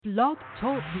Blog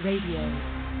Talk Radio.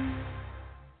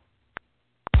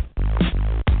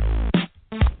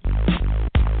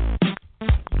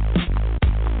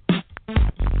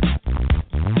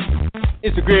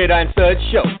 It's the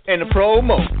GridironStuds show and the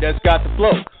promo that's got the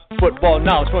flow. Football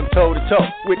knowledge from toe to toe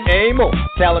with Amo,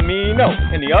 Calamino,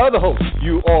 and the other host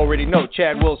you already know.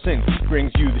 Chad Wilson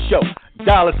brings you the show.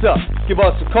 Dial us up, give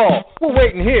us a call. We're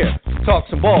waiting here to talk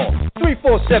some ball.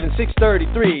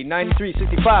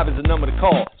 347-633-9365 is the number to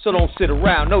call. So don't sit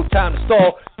around, no time to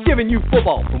stall. Giving you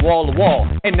football from wall to wall.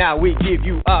 And now we give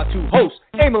you our two hosts,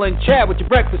 Amo and Chad, with your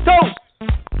breakfast toast.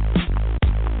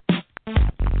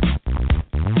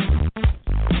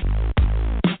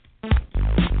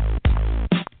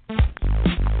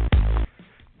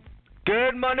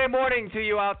 Good Monday morning to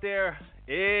you out there.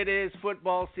 It is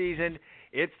football season.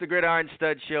 It's the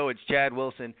GridironStuds show. It's Chad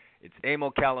Wilson. It's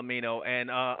Amo Calamino. And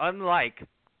unlike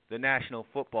the National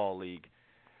Football League,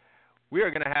 we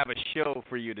are going to have a show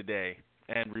for you today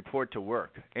and report to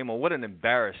work. Amo, what an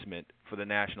embarrassment for the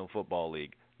National Football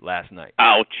League last night.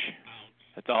 Ouch.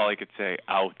 That's all I could say.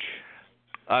 Ouch.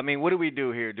 I mean, what do we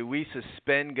do here? Do we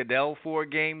suspend Goodell 4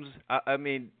 games? I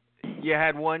mean, you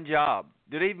had one job.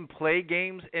 Do they even play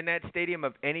games in that stadium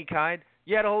of any kind?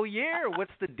 You had a whole year.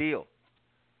 What's the deal?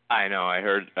 I know. I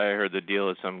heard the deal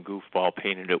is some goofball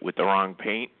painted it with the wrong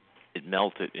paint. It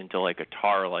melted into like a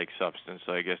tar-like substance.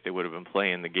 So I guess they would have been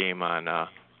playing the game on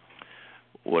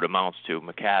what amounts to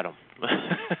macadam.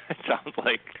 It sounds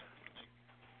like.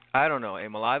 I don't know,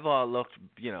 Emil. I've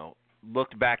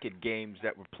looked back at games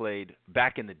that were played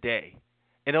back in the day,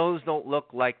 and those don't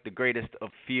look like the greatest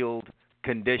of field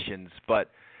conditions, but.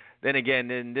 Then again,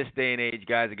 in this day and age,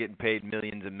 guys are getting paid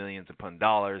millions and millions upon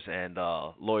dollars, and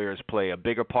lawyers play a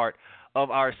bigger part of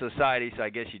our society, so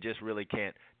I guess you just really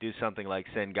can't do something like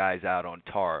send guys out on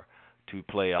tar to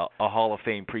play a Hall of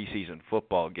Fame preseason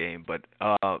football game. But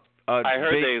I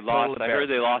heard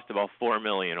they lost about $4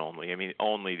 million only. I mean,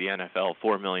 only the NFL,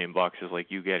 $4 million is like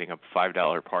you getting a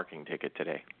 $5 parking ticket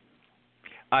today.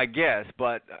 I guess,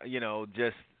 but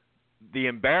just the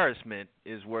embarrassment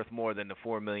is worth more than the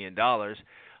 $4 million.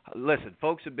 Listen,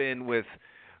 folks have been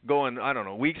going,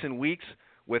 weeks and weeks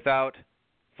without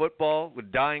football,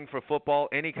 with dying for football,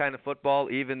 any kind of football,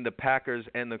 even the Packers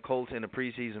and the Colts in a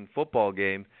preseason football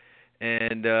game.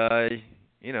 And,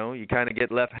 you kind of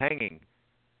get left hanging,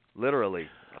 literally,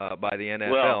 by the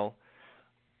NFL. Well,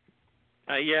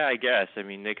 yeah, I guess. I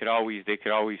mean, they could always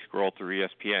scroll through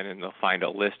ESPN and they'll find a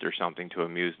list or something to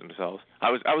amuse themselves.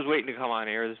 I was waiting to come on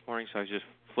air this morning, so I was just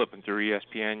flipping through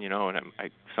ESPN, and I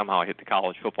somehow hit the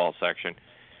college football section,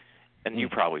 and you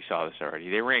probably saw this already.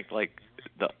 They ranked like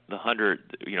the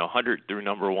 100 through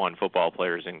number 1 football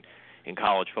players in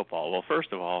college football. Well,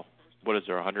 first of all, what is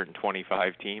there,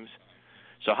 125 teams?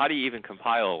 So how do you even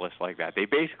compile a list like that? They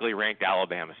basically ranked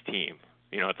Alabama's team.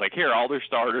 It's like, here, all their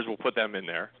starters, we'll put them in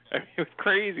there. I mean, it was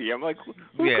crazy. I'm like,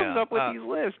 who comes up with these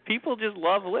lists? People just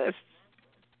love lists.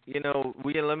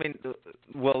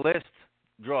 Lists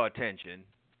draw attention.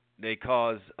 They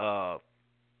cause,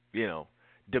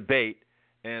 debate,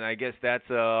 and I guess that's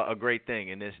a great thing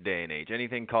in this day and age.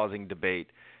 Anything causing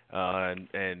debate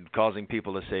and causing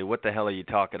people to say, what the hell are you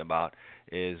talking about,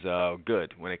 is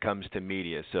good when it comes to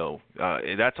media. So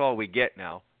that's all we get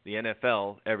now. The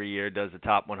NFL every year does the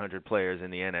top 100 players in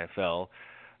the NFL.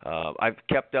 I've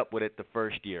kept up with it the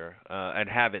first year and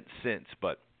haven't since,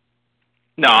 but.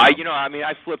 No, I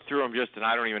flipped through them and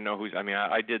I don't even know who's.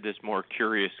 I did this more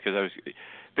curious because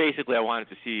I wanted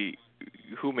to see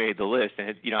who made the list,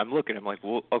 and I'm looking. I'm like,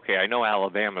 well, okay, I know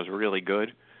Alabama's really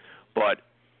good, but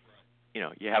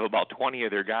you have about 20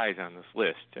 of their guys on this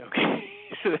list. Okay,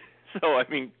 so I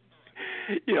mean,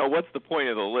 what's the point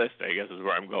of the list? I guess is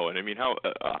where I'm going. I mean, how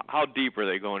deep are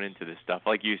they going into this stuff?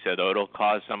 Like you said, though, it'll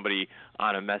cause somebody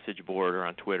on a message board or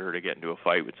on Twitter to get into a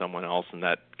fight with someone else, and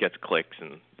that gets clicks,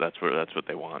 and that's what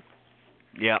they want.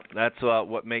 Yeah, that's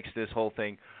what makes this whole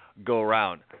thing go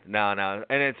around now,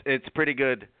 and it's pretty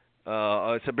good.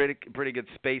 It's a pretty good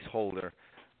space holder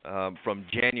from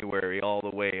January all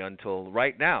the way until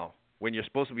right now, when you're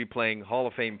supposed to be playing Hall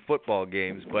of Fame football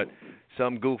games, but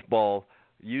some goofball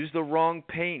used the wrong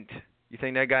paint. You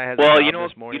think that guy has a job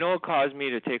this morning? What caused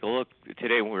me to take a look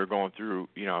today when we were going through,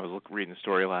 I was reading the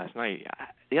story last night.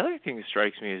 The other thing that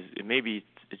strikes me is maybe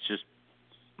it's just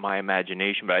my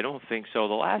imagination, but I don't think so.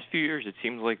 The last few years, it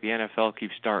seems like the NFL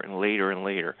keeps starting later and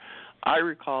later. I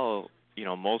recall,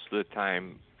 most of the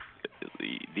time,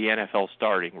 the NFL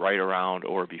starting right around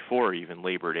or before even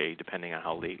Labor Day, depending on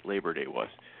how late Labor Day was.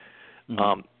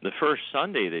 Mm-hmm. The first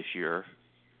Sunday this year,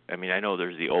 I know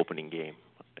there's the opening game,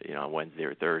 Wednesday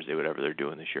or Thursday, whatever they're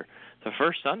doing this year. The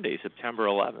first Sunday, September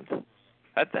 11th.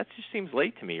 That just seems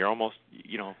late to me. You're almost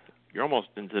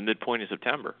into the midpoint of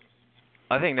September.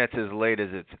 I think that's as late as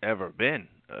it's ever been.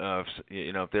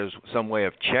 If there's some way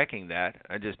of checking that,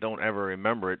 I just don't ever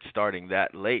remember it starting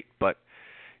that late. But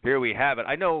here we have it.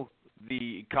 I know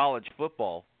the college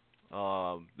football,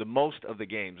 the most of the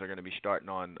games are going to be starting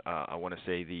on, I want to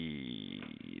say the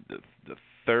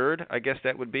 3rd, I guess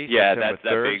that would be. Yeah, September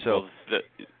that's 3rd. that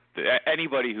big. So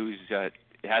anybody who's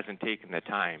hasn't taken the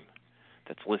time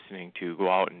that's listening to go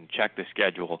out and check the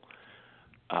schedule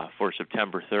for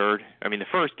September 3rd. I mean, the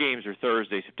first games are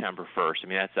Thursday, September 1st. I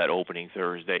mean, that's that opening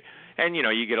Thursday. And,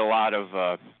 you get a lot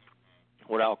of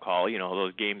what I'll call,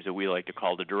 those games that we like to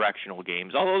call the directional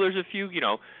games. Although there's a few,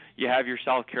 you have your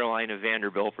South Carolina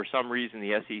Vanderbilt. For some reason,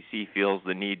 the SEC feels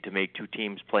the need to make two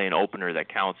teams play an opener that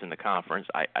counts in the conference.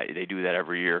 They do that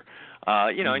every year.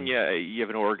 And you have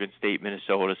an Oregon State,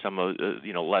 Minnesota, some of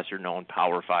lesser-known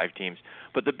Power 5 teams.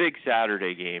 But the big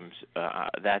Saturday games,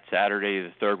 that Saturday,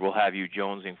 the 3rd, will have you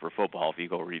jonesing for football if you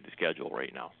go read the schedule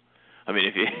right now. I mean,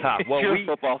 if you're a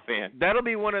football fan. That'll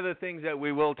be one of the things that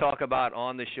we will talk about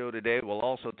on the show today. We'll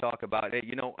also talk about,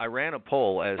 I ran a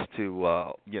poll as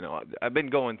to, I've been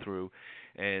going through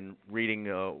and reading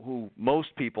who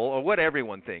most people, or what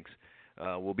everyone thinks,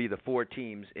 will be the 4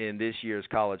 teams in this year's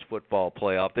college football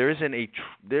playoff. There isn't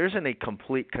a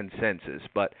complete consensus,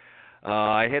 but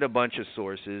I hit a bunch of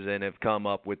sources and have come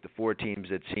up with the 4 teams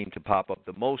that seem to pop up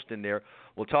the most in there.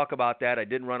 We'll talk about that. I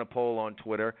did run a poll on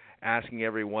Twitter asking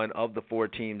everyone of the 4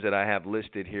 teams that I have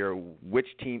listed here,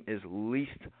 which team is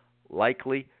least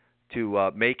likely to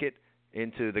make it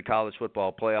into the college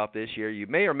football playoff this year. You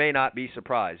may or may not be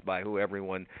surprised by who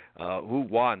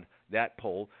won that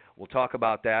poll. We'll talk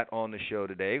about that on the show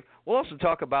today. We'll also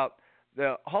talk about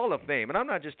the Hall of Fame, and I'm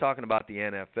not just talking about the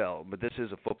NFL, but this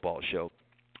is a football show.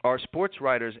 Are sports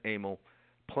writers, Emil,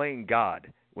 playing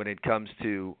God when it comes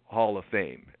to Hall of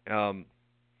Fame?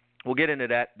 We'll get into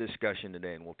that discussion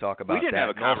today, and we'll talk about that. We didn't have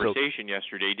a conversation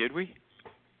yesterday, did we?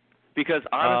 Because,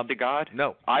 honest to God,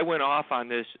 no. I went off on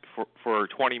this for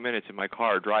 20 minutes in my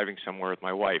car driving somewhere with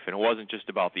my wife, and it wasn't just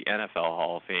about the NFL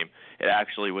Hall of Fame. It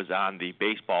actually was on the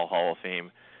Baseball Hall of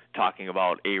Fame, talking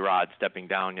about A-Rod stepping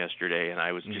down yesterday, and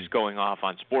I was just going off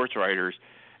on sports writers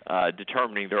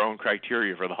determining their own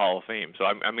criteria for the Hall of Fame. So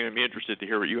I'm going to be interested to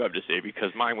hear what you have to say,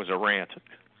 because mine was a rant.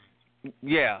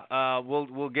 Yeah,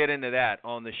 we'll get into that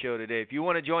on the show today. If you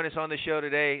want to join us on the show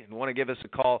today and want to give us a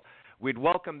call, we'd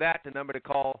welcome that. The number to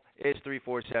call is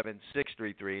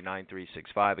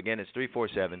 347-633-9365. Again, it's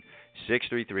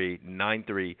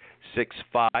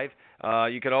 347-633-9365.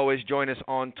 You can always join us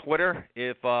on Twitter.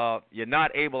 If you're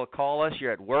not able to call us,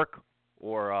 you're at work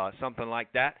or something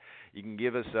like that, you can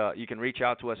give us. You can reach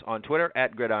out to us on Twitter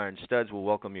at GridironStuds. We'll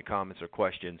welcome your comments or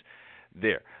questions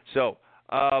there. So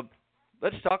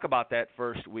let's talk about that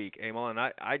first week, Emil. And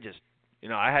I just,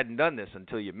 I hadn't done this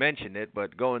until you mentioned it,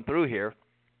 but going through here,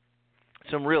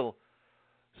 some real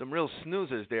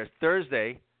snoozers there.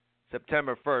 Thursday,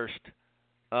 September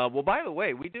 1st. Well, by the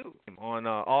way, we do on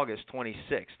August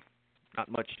 26th. Not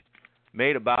much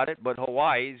made about it, but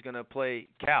Hawaii is going to play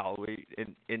Cal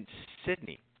in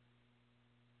Sydney.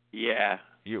 Yeah.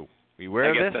 You aware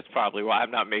of this? I guess that's probably why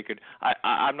I'm not making.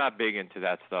 I'm not big into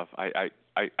that stuff. I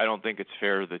don't think it's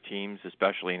fair to the teams,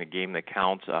 especially in a game that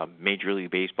counts. Major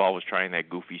League Baseball was trying that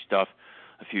goofy stuff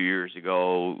a few years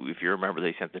ago. If you remember,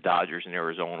 they sent the Dodgers in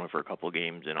Arizona for a couple of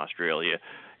games in Australia,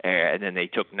 and then they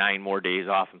took 9 more days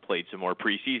off and played some more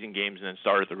preseason games and then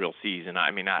started the real season.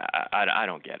 I mean, I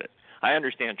don't get it. I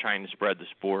understand trying to spread the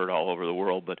sport all over the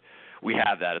world, but we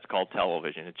have that. It's called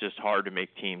television. It's just hard to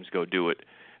make teams go do it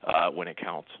when it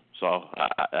counts. So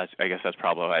I guess that's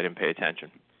probably why I didn't pay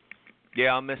attention.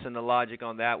 Yeah, I'm missing the logic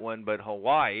on that one. But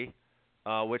Hawaii,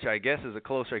 which I guess is a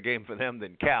closer game for them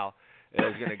than Cal,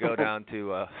 is going to go down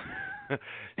to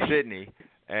Sydney.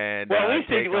 And well, let's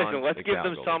give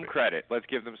them some credit. Let's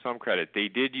give them some credit. They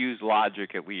did use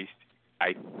logic, at least.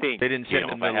 I think they didn't send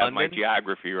them to I have London? my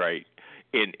geography right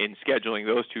in scheduling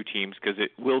those two teams, because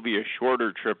it will be a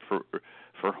shorter trip for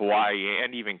Hawaii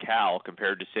and even Cal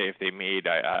compared to, say, if they made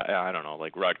I don't know,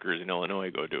 like Rutgers and Illinois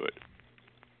go do it.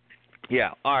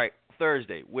 Yeah. All right.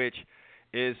 Thursday, which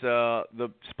is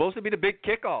supposed to be the big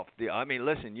kickoff. I mean,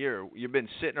 listen, you've been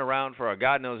sitting around for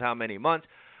God knows how many months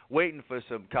waiting for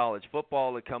some college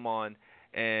football to come on,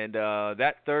 and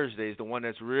that Thursday is the one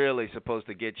that's really supposed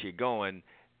to get you going.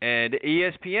 And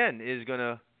ESPN is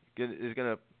gonna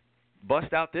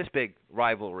bust out this big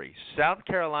rivalry: South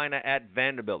Carolina at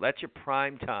Vanderbilt. That's your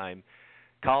prime time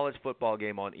college football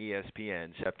game on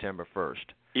ESPN, September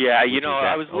 1st. Yeah,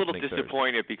 I was a little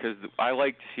disappointed because I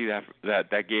like to see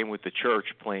that game with the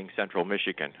church playing Central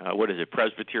Michigan. What is it,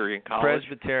 Presbyterian College?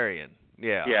 Presbyterian.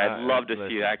 Yeah. Yeah, I'd love to listen.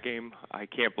 see that game. I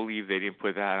can't believe they didn't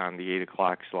put that on the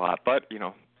 8:00 slot. But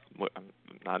I'm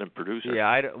not a producer.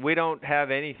 Yeah, we don't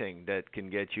have anything that can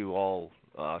get you all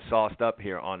sauced up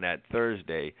here on that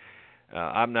Thursday.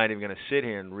 I'm not even going to sit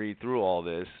here and read through all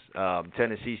this.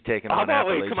 Tennessee's taking on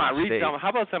Appalachian Come on, read State. some. How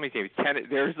about some of these teams?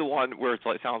 There's the one where it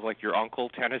sounds like your uncle,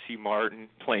 Tennessee Martin,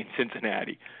 playing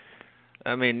Cincinnati.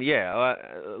 I mean, yeah,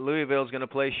 Louisville's going to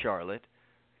play Charlotte.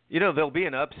 There'll be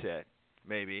an upset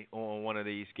maybe on one of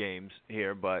these games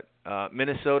here, but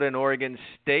Minnesota and Oregon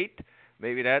State,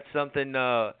 maybe that's something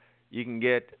you can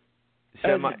get.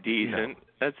 That's decent.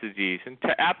 That's a decent.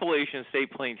 Appalachian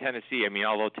State playing Tennessee. I mean,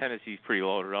 although Tennessee's pretty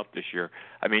loaded up this year,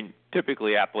 I mean,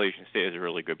 typically Appalachian State is a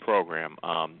really good program.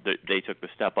 They took the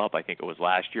step up. I think it was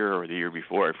last year or the year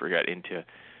before. I forget, into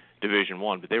Division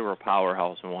I, but they were a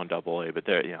powerhouse in 1AA. But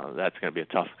that's going to be a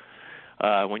tough.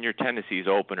 When you're Tennessee's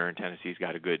opener and Tennessee's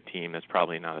got a good team, that's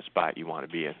probably not a spot you want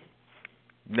to be in.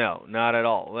 No, not at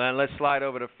all. Well, let's slide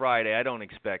over to Friday. I don't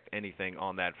expect anything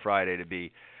on that Friday to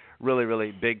be really,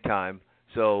 really big time.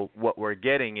 So what we're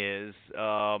getting is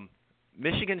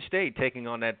Michigan State taking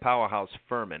on that powerhouse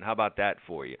Furman. How about that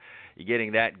for you? You're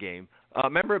getting that game.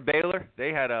 Remember Baylor?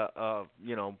 They had a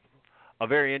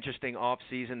very interesting off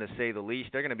season, to say the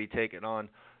least. They're going to be taking on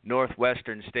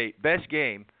Northwestern State. Best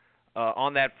game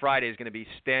on that Friday is going to be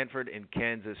Stanford and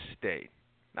Kansas State.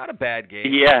 Not a bad game.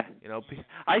 Yeah.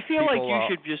 I feel people,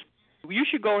 like you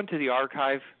should go into the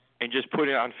archive and just put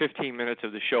it on 15 minutes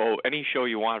of the show, any show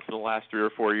you want for the last 3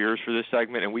 or 4 years for this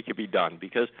segment, and we could be done.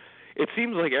 Because it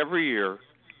seems like every year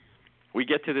we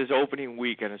get to this opening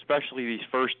week, and especially these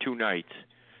first 2 nights,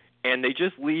 and they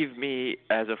just leave me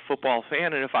as a football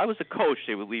fan. And if I was a coach,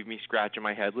 they would leave me scratching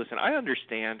my head. Listen, I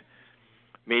understand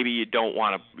maybe you don't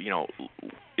want to,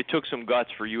 it took some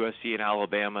guts for USC and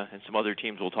Alabama and some other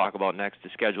teams we'll talk about next to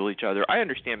schedule each other. I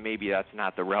understand maybe that's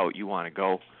not the route you want to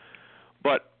go.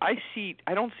 But I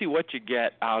don't see what you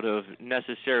get out of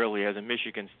necessarily as a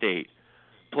Michigan State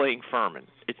playing Furman.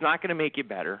 It's not going to make you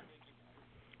better.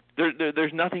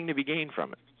 There's nothing to be gained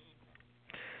from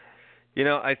it.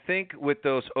 I think with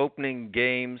those opening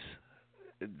games,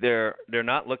 they're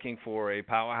not looking for a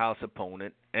powerhouse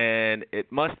opponent, and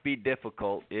it must be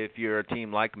difficult if you're a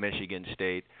team like Michigan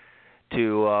State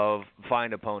to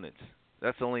find opponents.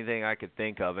 That's the only thing I could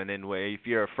think of. And anyway, if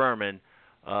you're a Furman,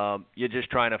 you're just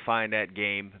trying to find that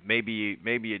game. Maybe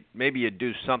you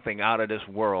do something out of this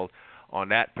world on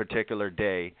that particular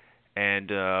day and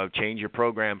change your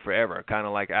program forever, kind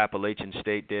of like Appalachian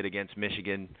State did against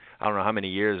Michigan. I don't know how many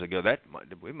years ago.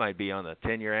 We might be on the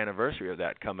 10-year anniversary of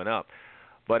that coming up.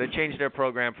 But it changed their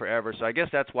program forever. So I guess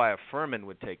that's why a Furman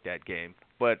would take that game.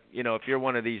 But if you're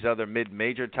one of these other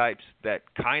mid-major types that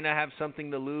kind of have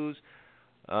something to lose,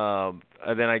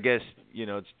 then I guess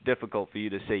it's difficult for you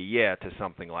to say yeah to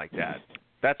something like that.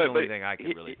 That's the only thing I can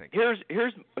really think of.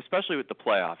 Here's especially with the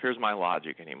playoff. Here's my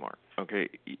logic anymore. Okay,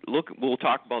 look, we'll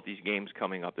talk about these games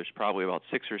coming up. There's probably about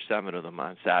 6 or 7 of them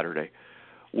on Saturday,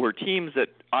 where teams that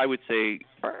I would say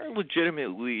are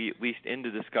legitimately at least in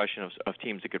the discussion of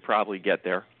teams that could probably get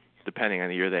there, depending on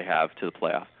the year they have, to the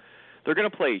playoff. They're going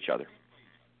to play each other.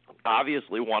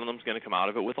 Obviously, one of them is going to come out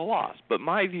of it with a loss. But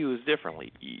my view is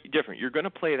different. You're going to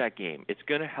play that game. It's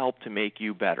going to help to make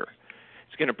you better.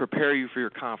 It's going to prepare you for your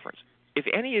conference. If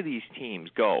any of these teams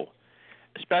go,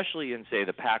 especially in, say,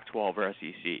 the Pac-12 or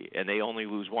SEC, and they only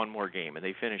lose one more game and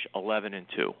they finish 11-2,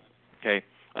 okay,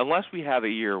 unless we have a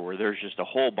year where there's just a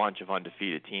whole bunch of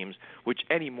undefeated teams, which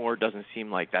anymore doesn't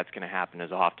seem like that's going to happen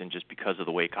as often just because of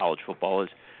the way college football is,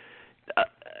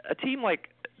 a team like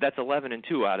that's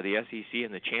 11-2 out of the SEC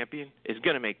and the champion is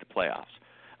going to make the playoffs.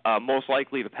 Most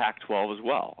likely the Pac-12 as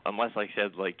well, unless, like I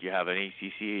said, you have an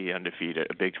ACC undefeated,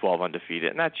 a Big 12 undefeated,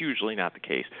 and that's usually not the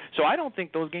case. So I don't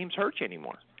think those games hurt you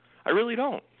anymore. I really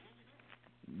don't.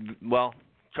 Well,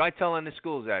 try telling the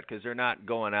schools that, because they're not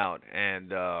going out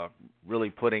and really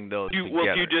putting those together.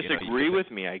 Well, do you disagree with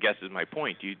me, I guess is my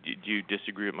point. Do you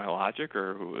disagree with my logic,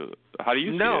 or how do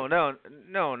you see it?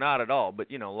 No, not at all. But,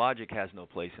 logic has no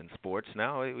place in sports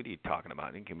now. What are you talking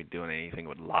about? You can't be doing anything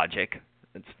with logic.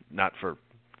 It's not for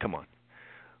 – come on.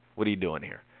 What are you doing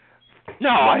here?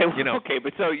 No, okay,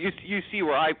 but so you see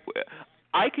where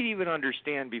I could even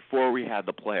understand before we had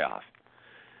the playoff,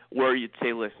 where you'd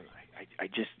say, listen, I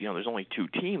just, there's only 2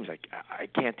 teams. I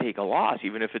can't take a loss,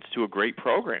 even if it's to a great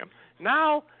program.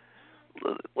 Now,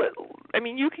 I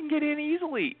mean, you can get in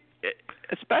easily,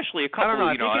 especially a couple. I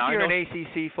don't know. I think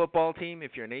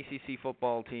if you're an ACC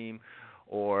football team,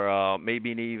 or maybe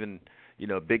even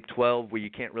Big 12, where you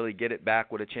can't really get it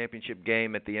back with a championship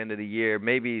game at the end of the year,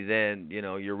 maybe then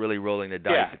you're really rolling the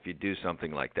dice if you do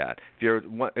something like that.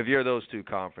 If you're those 2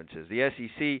 conferences, the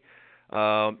SEC.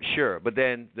 Sure. But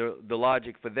then the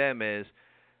logic for them is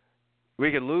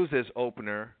we could lose this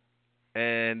opener,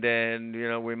 and then,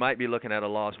 we might be looking at a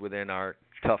loss within our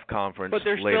tough conference but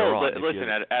they're later on. But listen,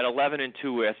 at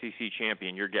 11-2 SEC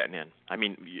champion, you're getting in. I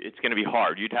mean, it's going to be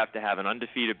hard. You'd have to have an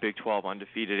undefeated Big 12,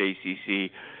 undefeated ACC.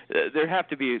 There'd have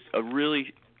to be a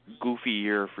really goofy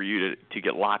year for you to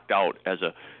get locked out as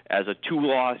a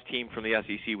two-loss team from the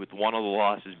SEC, with one of the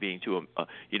losses being to a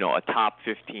top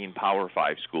 15 Power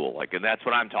 5 school. And that's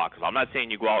what I'm talking about. I'm not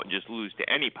saying you go out and just lose to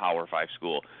any Power 5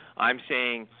 school. I'm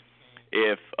saying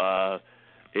if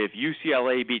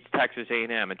UCLA beats Texas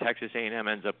A&M and Texas A&M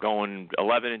ends up going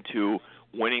 11-2,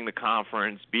 winning the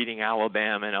conference, beating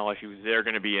Alabama and LSU, they're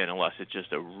going to be in, unless it's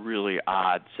just a really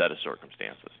odd set of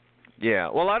circumstances. Yeah,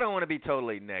 well, I don't want to be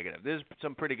totally negative. There's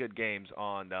some pretty good games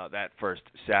on that first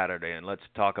Saturday, and let's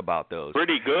talk about those.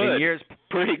 Pretty good.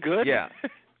 Pretty good. Yeah,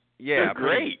 They're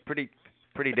great. Pretty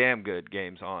damn good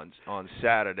games on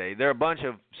Saturday. There are a bunch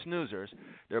of snoozers.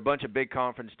 There are a bunch of big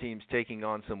conference teams taking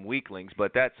on some weaklings,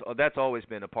 but that's always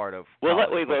been a part of. Well,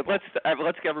 let's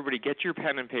everybody get your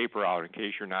pen and paper out in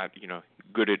case you're not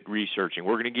good at researching.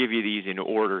 We're going to give you these in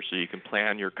order so you can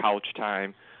plan your couch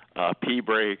time. Pee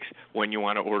breaks, when you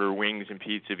want to order wings and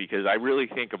pizza, because I really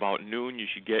think about noon you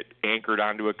should get anchored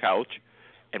onto a couch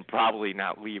and probably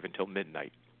not leave until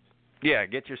midnight. Yeah,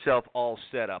 get yourself all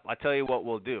set up. I tell you what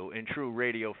we'll do in true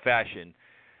radio fashion.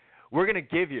 We're going to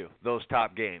give you those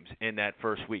top games in that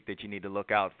first week that you need to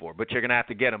look out for, but you're going to have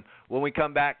to get them. When we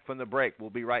come back from the break, we'll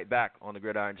be right back on the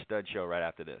Gridiron Stud Show right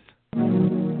after this.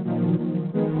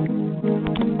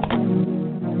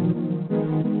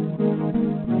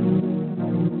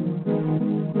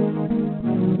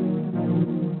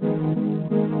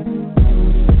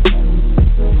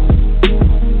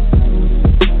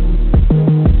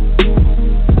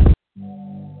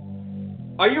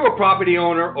 Are you a property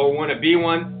owner or want to be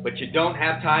one, but you don't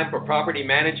have time for property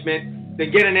management? Then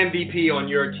get an MVP on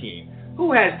your team.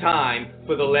 Who has time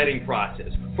for the letting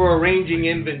process, for arranging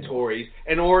inventories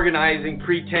and organizing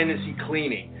pre-tenancy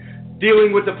cleaning,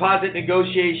 dealing with deposit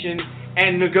negotiation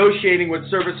and negotiating with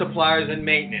service suppliers and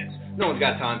maintenance? No one's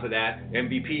got time for that.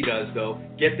 MVP does, though.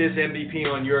 Get this MVP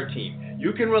on your team.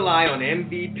 You can rely on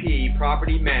MVP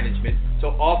Property Management to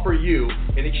offer you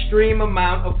an extreme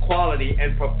amount of quality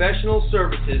and professional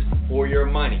services for your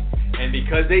money. And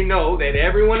because they know that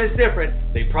everyone is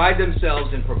different, they pride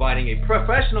themselves in providing a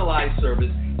professionalized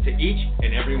service to each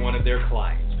and every one of their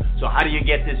clients. So how do you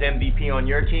get this MVP on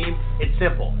your team? It's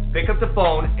simple. Pick up the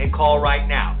phone and call right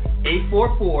now.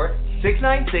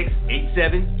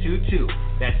 844-696-8722.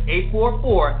 That's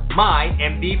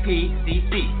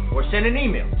 844-MY-MVP-CC. Or send an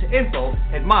email to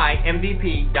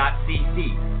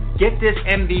info@mymvp.cc. Get this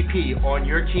MVP on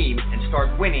your team and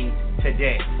start winning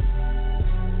today.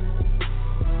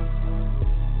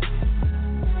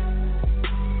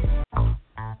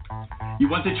 You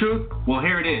want the truth? Well,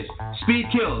 here it is. Speed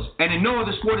kills, and in no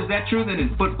other sport is that true than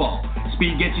in football.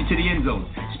 Speed gets you to the end zone.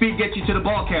 Speed gets you to the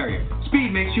ball carrier.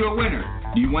 Speed makes you a winner.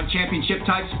 Do you want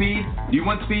championship-type speed? Do you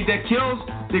want speed that kills?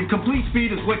 Then Complete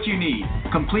Speed is what you need.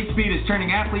 Complete Speed is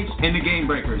turning athletes into game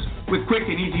breakers. With quick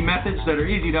and easy methods that are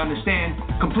easy to understand,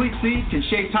 Complete Speed can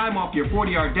shave time off your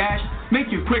 40-yard dash, make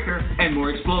you quicker and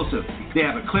more explosive. They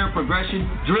have a clear progression,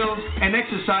 drills, and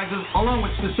exercises along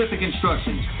with specific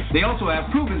instructions. They also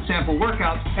have proven sample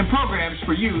workouts and programs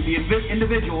for you, the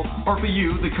individual, or for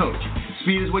you, the coach.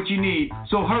 Speed is what you need,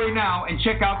 so hurry now and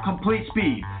check out Complete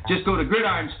Speed. Just go to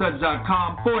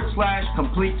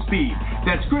GridironStuds.com/Complete Speed.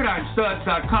 That's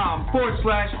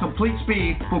GridironStuds.com/Complete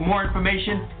Speed for more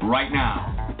information right now.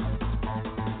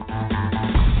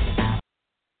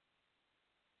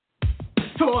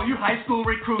 To all you high school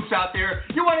recruits out there,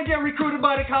 you want to get recruited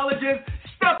by the colleges?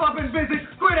 Step up and visit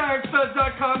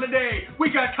GridironStuds.com today. We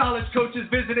got college coaches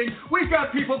visiting. We've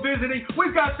got people visiting.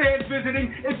 We've got fans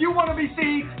visiting. If you want to be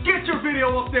seen, get your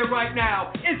video up there right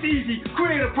now. It's easy.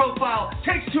 Create a profile.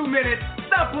 Takes 2 minutes.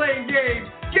 Stop playing games.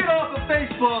 Get off of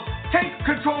Facebook. Take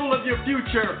control of your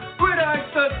future.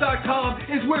 GridironStuds.com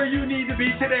is where you need to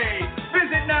be today.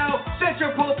 Visit now, set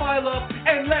your profile up,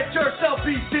 and let yourself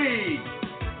be seen.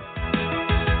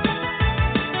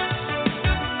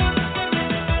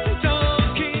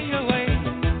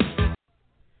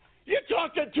 You're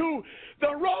talking to the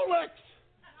Rolex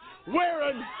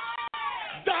wearing,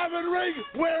 diamond ring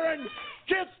wearing,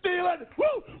 kid stealing,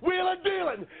 wheeling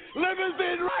dealing,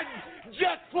 limousine riding,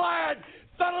 jet flying,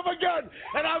 son of a gun,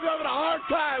 and I'm having a hard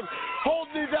time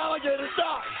holding these alligator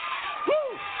dogs. Woo!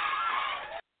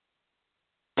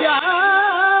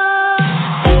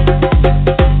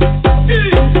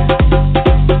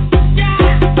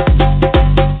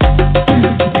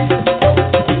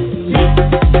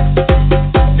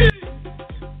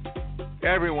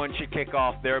 Everyone should kick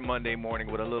off their Monday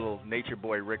morning with a little Nature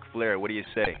Boy Ric Flair. What do you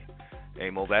say,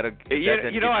 Emil? I was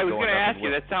going to ask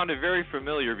you. That sounded very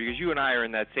familiar because you and I are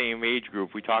in that same age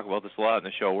group. We talk about this a lot in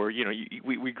the show. Where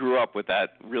we grew up with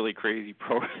that really crazy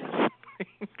pro wrestling.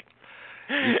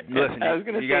 Listen, I was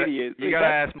going to say to you, you got to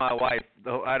ask my wife.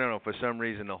 I don't know, for some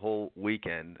reason, the whole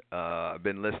weekend, I've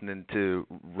been listening to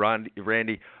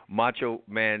Randy Macho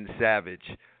Man Savage.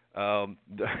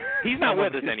 He's not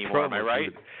with us anymore, am I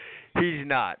right? He's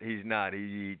not.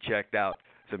 He checked out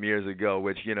some years ago,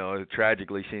 which,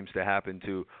 tragically seems to happen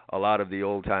to a lot of the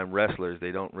old-time wrestlers.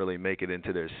 They don't really make it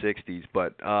into their 60s.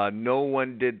 But no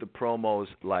one did the promos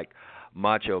like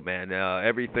Macho Man.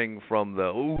 Everything from the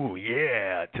 "ooh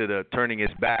yeah" to the turning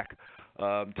his back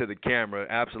to the camera,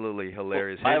 absolutely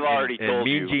hilarious. Well, I've already told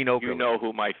you. Gene Okerlund.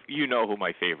 You know who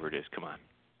my favorite is. Come on,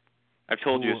 I've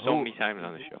told you so many times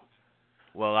on the show.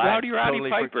 Well, Rowdy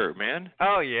Piper, man.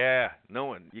 Oh yeah, no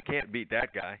one. You can't beat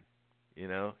that guy.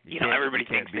 Everybody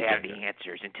thinks they have the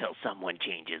answers until someone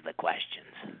changes the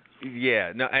questions.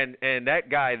 Yeah, no, and that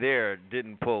guy there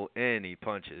didn't pull any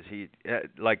punches. He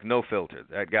like no filter.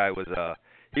 That guy was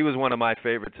he was one of my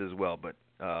favorites as well. But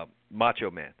Macho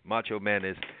Man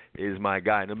is my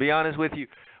guy. And to be honest with you,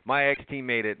 my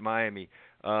ex-teammate at Miami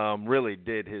really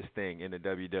did his thing in the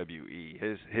WWE.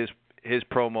 His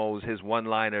promos, his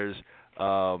one-liners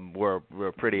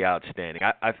were pretty outstanding.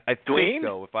 I think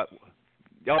though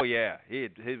oh yeah, he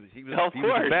was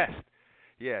the best.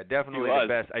 Yeah, definitely the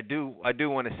best. I do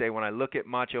want to say when I look at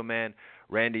Macho Man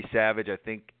Randy Savage, I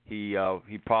think he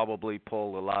probably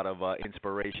pulled a lot of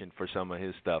inspiration for some of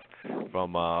his stuff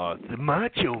from the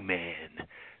Macho Man.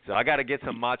 So I got to get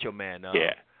some Macho Man.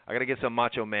 I got to get some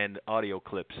Macho Man audio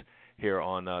clips here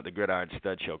on the Gridiron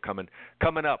Stud Show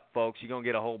coming up, folks. You're gonna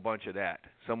get a whole bunch of that.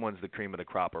 Someone's the cream of the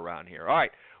crop around here. All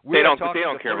right. They don't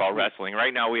care about wrestling.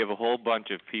 Right now we have a whole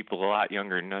bunch of people a lot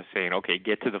younger than us saying, okay,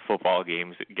 get to the football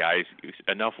games, guys.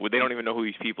 Enough. They don't even know who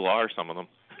these people are, some of them.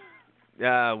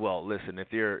 Well, listen,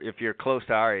 if you're close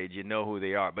to our age, you know who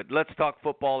they are. But let's talk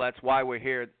football. That's why we're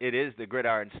here. It is the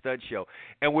Gridiron Stud Show.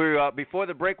 And we're before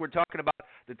the break, we're talking about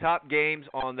the top games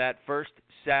on that first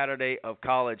Saturday of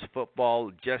college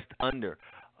football, just under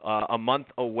a month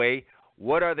away.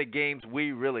 What are the games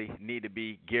we really need to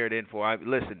be geared in for?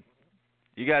 Listen,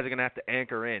 you guys are going to have to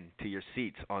anchor in to your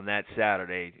seats on that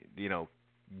Saturday.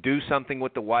 Do something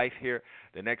with the wife here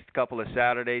the next couple of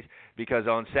Saturdays, because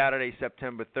on Saturday,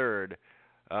 September 3rd,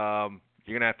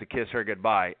 you're going to have to kiss her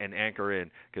goodbye and anchor in,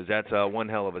 because that's one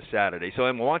hell of a Saturday. So,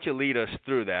 Emma, why don't you lead us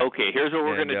through that? Okay, here's what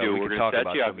we're going to do. We're going to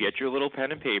set you up, get your little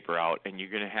pen and paper out, and we're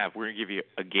going to give you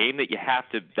a game that you have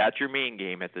to, that's your main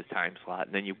game at this time slot,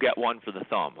 and then you get one for the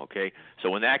thumb, okay? So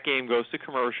when that game goes to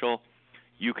commercial,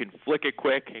 you can flick it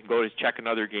quick and go to check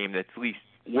another game that's at least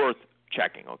worth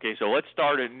checking. Okay, so let's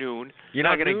start at noon. You're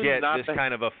not going to get this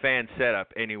kind of a fan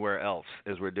setup anywhere else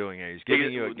as we're doing here. He's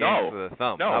giving you a game for the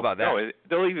thumb. How about that?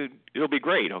 No, it'll be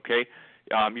great. Okay,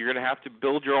 you're going to have to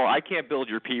build your own. I can't build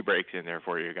your P breaks in there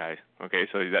for you guys. Okay,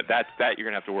 so that you're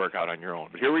going to have to work out on your own.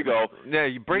 But here we go. Yeah,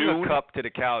 you bring a cup to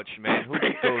the couch, man. Who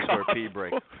goes for a P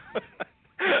break?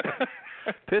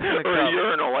 Piss in the cup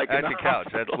urinal like at the couch.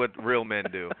 That's what real men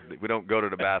do. We don't go to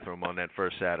the bathroom on that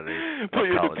first Saturday. Put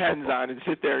your Depends on and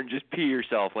sit there and just pee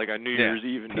yourself like on New Year's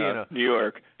Eve in New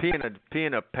York. Pee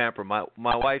in a pamper. My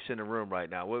wife's in the room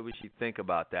right now. What would she think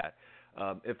about that?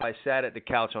 If I sat at the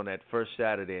couch on that first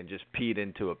Saturday and just peed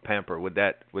into a pamper, would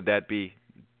that be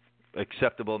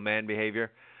acceptable man behavior?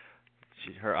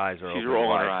 Her eyes are open. She's rolling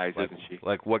wide. her eyes, isn't she?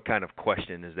 Like, what kind of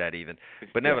question is that even?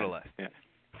 But nevertheless. Yeah.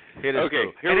 It is okay,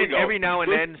 true. Here we go. Every now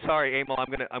and then, sorry, Emil,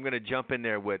 I'm gonna jump in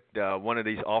there with one of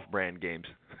these off-brand games.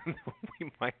 We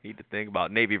might need to think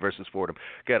about Navy versus Fordham.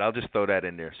 Good, I'll just throw that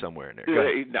in there somewhere in there.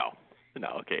 No.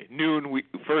 Okay. Noon.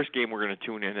 First game we're going to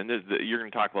tune in, and you're going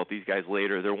to talk about these guys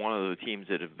later. They're one of the teams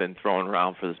that have been thrown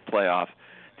around for this playoff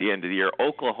at the end of the year.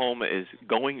 Oklahoma is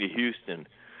going to Houston.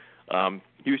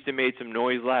 Houston made some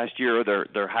noise last year.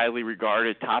 They're highly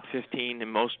regarded, top 15 in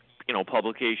most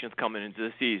publications coming into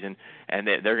the season, and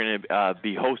they're going to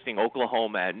be hosting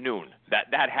Oklahoma at noon.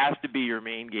 That has to be your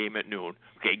main game at noon.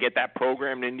 Okay, get that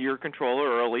programmed into your controller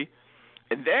early,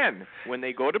 and then when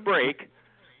they go to break,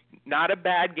 not a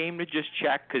bad game to just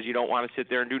check because you don't want to sit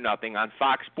there and do nothing. On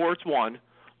Fox Sports 1,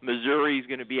 Missouri is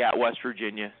going to be at West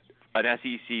Virginia, an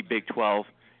SEC Big 12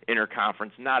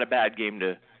 interconference. Not a bad game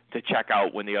to check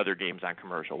out when the other game's on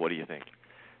commercial. What do you think?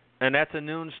 And that's a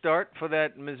noon start for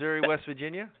that Missouri-West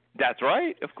Virginia? That's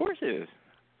right. Of course it is.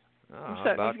 I'm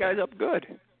setting these guys up good.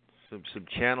 Some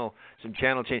channel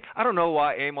change. I don't know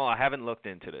why, Emil, I haven't looked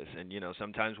into this. And,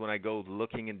 sometimes when I go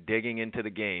looking and digging into the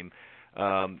game,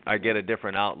 I get a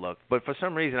different outlook. But for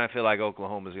some reason, I feel like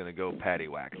Oklahoma's going to go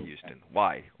paddywhack Houston.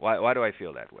 Why? Why do I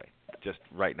feel that way? Just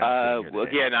right now. Well,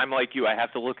 again, I'm like you. I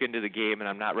have to look into the game, and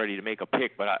I'm not ready to make a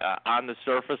pick. But on the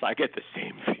surface, I get the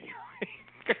same feeling.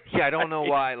 Yeah, I don't know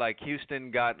why. Like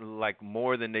Houston got like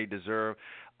more than they deserve.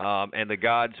 And the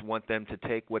gods want them to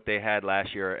take what they had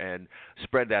last year and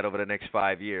spread that over the next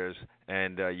 5 years.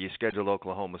 And you schedule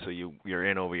Oklahoma so you're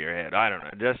in over your head. I don't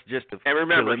know. Just a and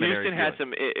remember, Houston had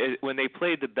some when they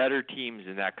played the better teams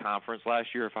in that conference last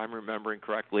year, if I'm remembering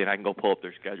correctly, and I can go pull up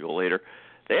their schedule later.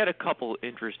 They had a couple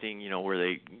interesting,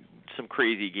 where some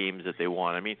crazy games that they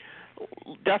won. I mean,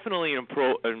 definitely an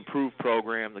improved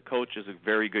program. The coach is a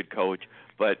very good coach,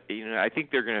 but I think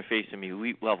they're going to face some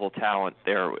elite level talent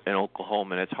there in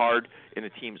Oklahoma, and it's hard in a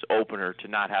team's opener to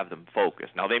not have them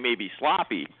focused. Now they may be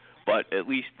sloppy, but at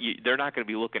least they're not going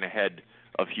to be looking ahead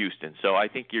of Houston. So I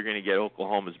think you're going to get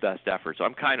Oklahoma's best effort. So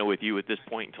I'm kind of with you at this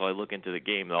point until I look into the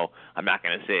game, though. I'm not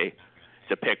going to say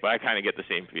it's a pick, but I kind of get the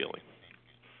same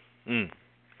feeling.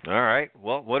 All right.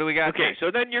 Well, what do we got? Okay, so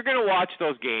then you're going to watch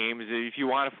those games. If you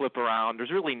want to flip around,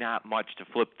 there's really not much to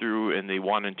flip through in the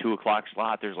 1 and 2 o'clock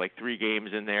slot. There's like 3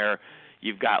 games in there.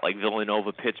 You've got like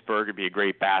Villanova-Pittsburgh. It'd be a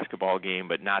great basketball game,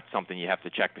 but not something you have to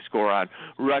check the score on.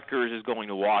 Rutgers is going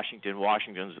to Washington.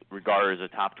 Washington's regarded as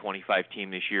a top 25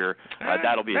 team this year.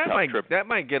 That'll be a tough trip. That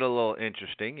might get a little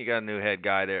interesting. You got a new head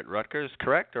guy there at Rutgers,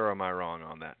 correct, or am I wrong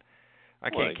on that? I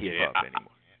can't keep up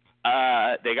anymore.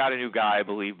 They got a new guy, I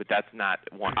believe, but that's not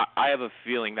one. I have a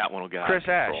feeling that one will get Chris out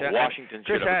of Ash. control. Washington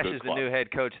Chris should have Ash a good is club. the new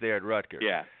head coach there at Rutgers.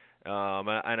 Yeah.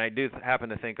 And I do happen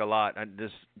to think a lot. This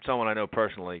someone I know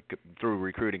personally through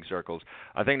recruiting circles.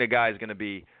 I think the guy's going to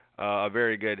be a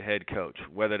very good head coach.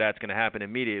 Whether that's going to happen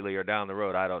immediately or down the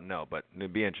road, I don't know. But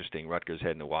it'd be interesting. Rutgers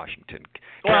heading to Washington.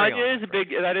 Well,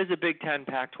 that is a Big Ten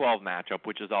Pac-12 matchup,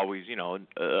 which is always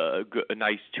a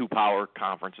nice 2 power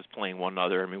conferences playing one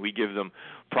another. I mean, we give them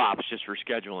props just for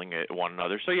scheduling it one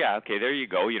another. So yeah, okay, there you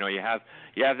go. You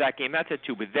have that game. That's at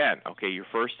 2. But then, okay, your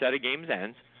first set of games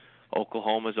ends.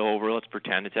 Oklahoma's over. Let's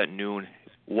pretend it's at noon.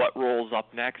 What rolls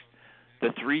up next? The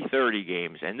 3:30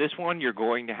 games, and this one you're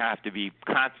going to have to be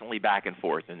constantly back and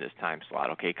forth in this time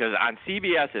slot, okay? Because on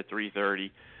CBS at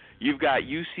 3:30, you've got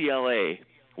UCLA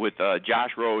with Josh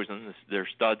Rosen, their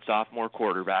stud sophomore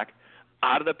quarterback,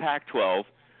 out of the Pac-12,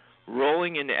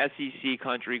 rolling into SEC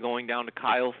country, going down to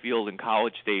Kyle Field in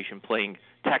College Station, playing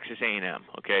Texas A&M,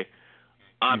 okay?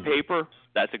 On paper,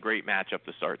 that's a great matchup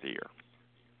to start the year.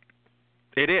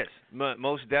 It is,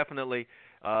 most definitely.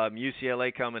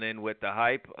 UCLA coming in with the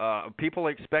hype. People are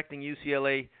expecting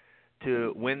UCLA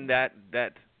to win that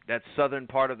southern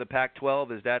part of the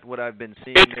Pac-12. Is that what I've been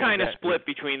seeing? It's kind of split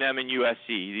between them and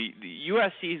USC. The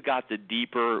USC's got the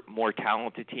deeper, more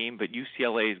talented team, but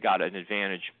UCLA's got an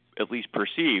advantage, at least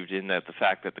perceived, in that the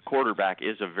fact that the quarterback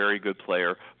is a very good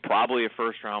player, probably a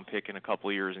first-round pick in a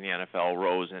couple of years in the NFL,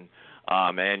 Rosen.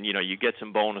 And, you get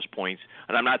some bonus points.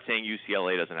 And I'm not saying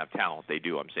UCLA doesn't have talent. They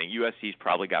do. I'm saying USC's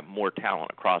probably got more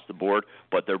talent across the board,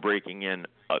 but they're breaking in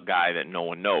a guy that no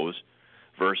one knows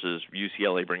versus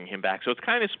UCLA bringing him back. So it's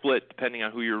kind of split depending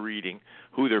on who you're reading,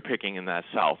 who they're picking in that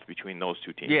South between those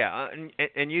two teams. Yeah,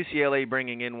 and UCLA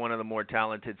bringing in one of the more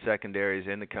talented secondaries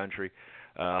in the country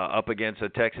up against a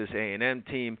Texas A&M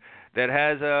team that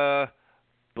has,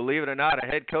 believe it or not, a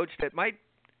head coach that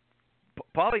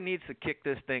probably needs to kick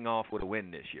this thing off with a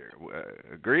win this year.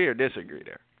 Agree or disagree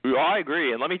there? Well, I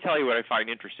agree, and let me tell you what I find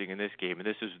interesting in this game, and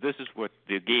this is what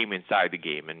the game inside the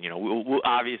game, and we'll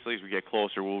obviously as we get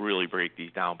closer, we'll really break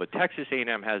these down. But Texas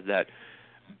A&M has that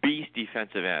beast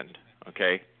defensive end,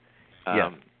 okay?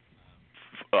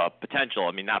 Potential.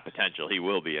 I mean, not potential. He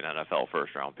will be an NFL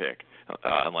first-round pick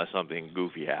unless something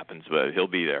goofy happens, but he'll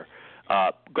be there.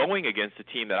 Going against a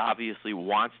team that obviously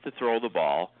wants to throw the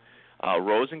ball.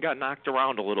 Rosen got knocked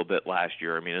around a little bit last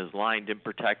year. I mean, his line didn't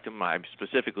protect him. I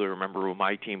specifically remember when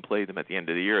my team played them at the end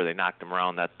of the year. They knocked him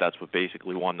around. That's what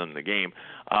basically won them the game.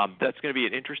 That's going to be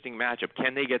an interesting matchup.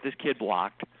 Can they get this kid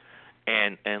blocked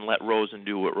and let Rosen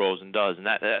do what Rosen does? And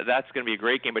that's going to be a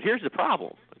great game. But here's the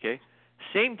problem, okay?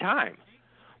 Same time,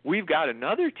 we've got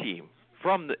another team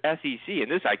from the SEC,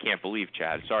 and this I can't believe,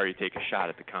 Chad. Sorry to take a shot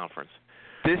at the conference.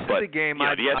 This is the game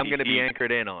I'm going to be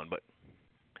anchored in on, but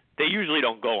they usually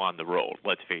don't go on the road,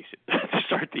 let's face it, to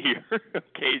start the year.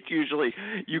 Okay, it's usually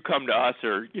you come to us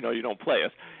or, you don't play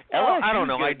us. I don't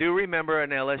know. I do remember an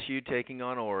LSU taking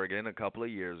on Oregon a couple of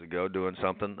years ago doing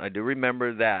something. I do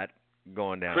remember that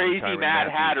going down. Crazy Mad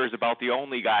Hatter is about the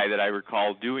only guy that I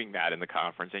recall doing that in the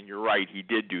conference, and you're right, he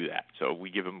did do that. So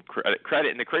we give him credit,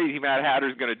 and the Crazy Mad Hatter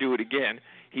is going to do it again.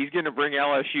 He's going to bring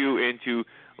LSU into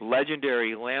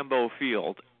legendary Lambeau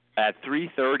Field at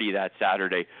 3:30 that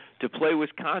Saturday to play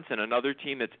Wisconsin, another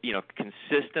team that's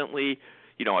consistently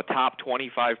a top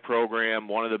 25 program,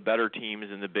 one of the better teams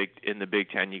in the Big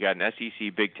Ten. You got an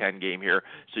SEC Big Ten game here,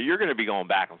 so you're going to be going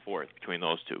back and forth between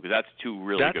those two because that's two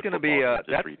really good football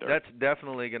games. That's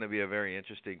definitely going to be a very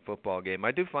interesting football game.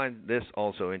 I do find this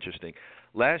also interesting.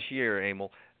 Last year,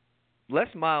 Emil, Les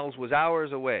Miles was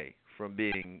hours away from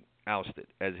being ousted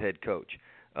as head coach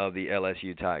of the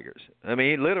LSU Tigers. I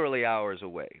mean, literally hours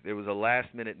away. There was a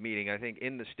last-minute meeting, I think,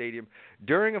 in the stadium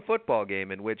during a football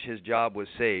game in which his job was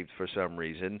saved for some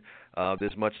reason.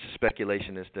 There's much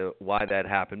speculation as to why that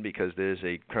happened because there's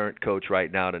a current coach right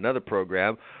now at another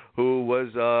program who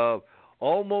was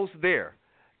almost there.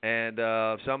 And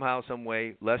somehow, some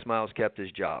way, Les Miles kept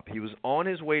his job. He was on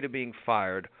his way to being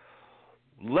fired.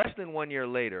 Less than 1 year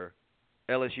later,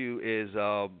 LSU is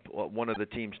one of the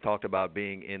teams talked about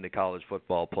being in the college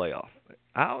football playoff.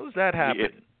 How does that happen?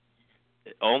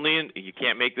 You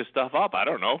can't make this stuff up. I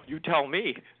don't know. You tell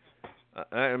me.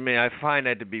 I mean, I find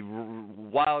that to be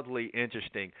wildly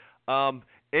interesting.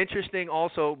 Interesting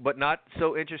also, but not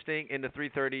so interesting in the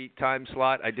 3:30 time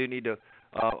slot. I do need to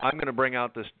I'm going to bring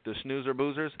out the snoozer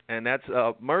boozers, and that's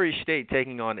Murray State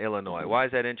taking on Illinois. Why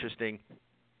is that interesting?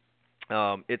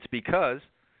 It's because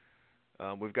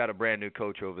we've got a brand new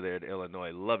coach over there at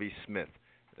Illinois, Lovie Smith.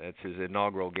 That's his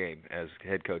inaugural game as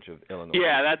head coach of Illinois.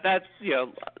 Yeah, that's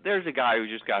there's a guy who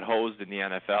just got hosed in the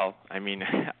NFL. I mean,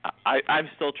 I'm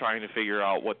still trying to figure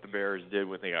out what the Bears did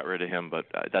when they got rid of him, but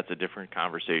that's a different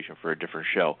conversation for a different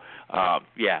show.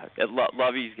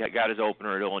 Lovie's got his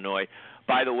opener at Illinois.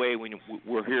 By the way, when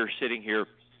we're sitting here,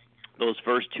 those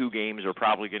first two games are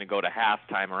probably going to go to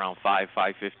halftime around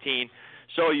 5:15.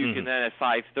 So you can then at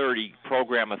 5:30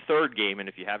 program a third game, and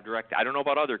if you have I don't know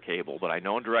about other cable, but I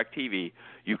know on DirecTV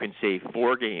you can save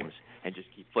 4 games and just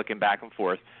keep flicking back and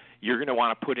forth. You're going to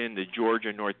want to put in the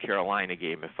Georgia-North Carolina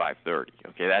game at 5:30.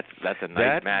 Okay, that's a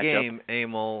nice matchup. That game,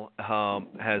 Emil,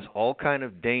 has all kind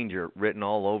of danger written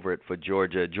all over it for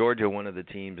Georgia. Georgia, one of the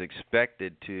teams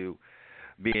expected to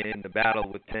be in the battle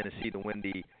with Tennessee to win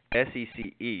the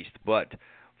SEC East, but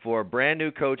for a brand new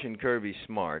coach in Kirby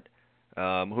Smart,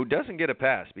 who doesn't get a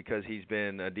pass because he's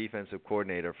been a defensive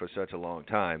coordinator for such a long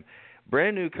time.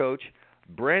 Brand new coach,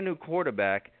 brand new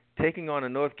quarterback, taking on a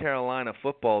North Carolina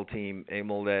football team,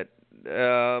 Emil, that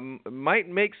might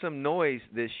make some noise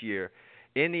this year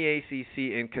in the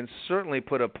ACC and can certainly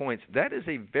put up points. That is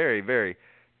a very, very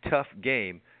tough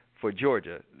game for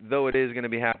Georgia, though it is going to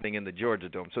be happening in the Georgia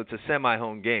Dome. So it's a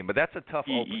semi-home game, but that's a tough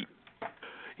opener.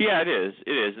 Yeah, it is.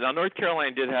 It is. Now, North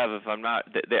Carolina did have,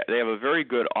 they have a very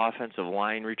good offensive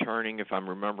line returning, if I'm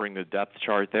remembering the depth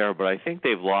chart there. But I think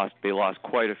they lost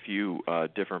quite a few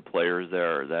different players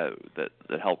there that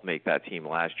helped make that team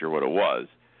last year what it was.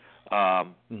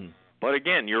 But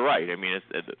again, you're right. I mean,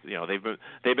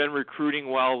 they've been recruiting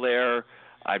well there.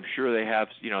 I'm sure they have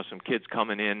some kids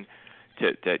coming in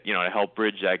to help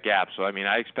bridge that gap. So I mean,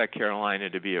 I expect Carolina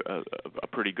to be a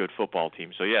pretty good football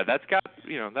team. So yeah, that's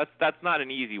not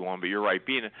an easy one, but you're right.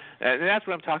 And that's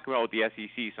what I'm talking about with the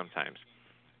SEC sometimes.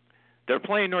 They're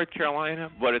playing North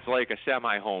Carolina, but it's like a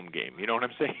semi-home game. You know what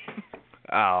I'm saying?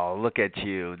 Oh, look at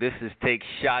you! This is take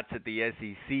shots at the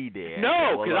SEC, there.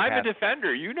 No, because I'm a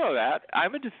defender. You know that.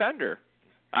 I'm a defender.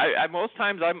 I most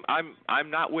times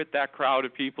I'm not with that crowd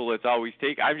of people that's always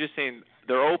I'm just saying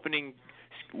their opening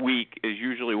week is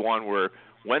usually one where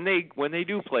when they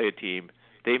do play a team,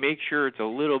 they make sure it's a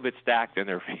little bit stacked in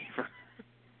their favor.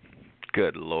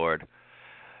 Good Lord.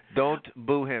 Don't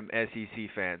boo him, SEC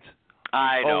fans.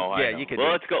 I know. Yeah, you can.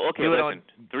 Well, let's go. Okay, listen.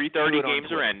 3:30 games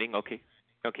are Twitter. ending.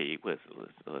 Okay, listen,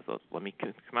 let me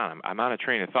come on. I'm on a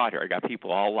train of thought here. I got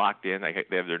people all locked in. They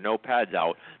have their notepads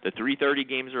out. The 3:30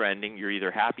 games are ending. You're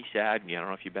either happy, sad. I don't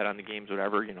know if you bet on the games,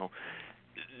 whatever.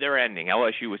 They're ending.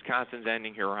 LSU, Wisconsin's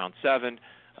ending here around 7.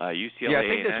 UCLA. Yeah, I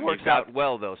think this A&M, works out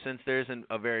well though, since there isn't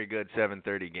a very good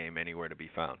 7:30 game anywhere to be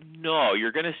found. No,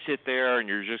 you're going to sit there and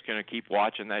you're just going to keep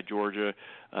watching that Georgia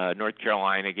North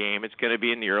Carolina game. It's going to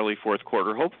be in the early fourth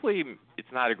quarter. Hopefully,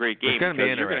 it's not a great game because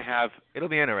you're going to have. It'll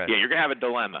be interesting. Yeah, you're going to have a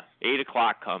dilemma.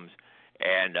 8:00 comes,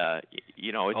 and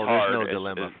it's hard. There's no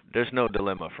dilemma. There's no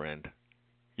dilemma, friend.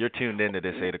 You're tuned into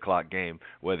this 8:00 game,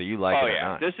 whether you like it or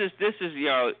not. This is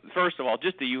first of all,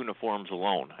 just the uniforms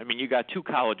alone. I mean, you got 2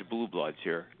 college blue bloods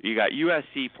here. You got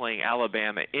USC playing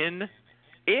Alabama in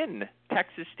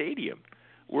Texas Stadium,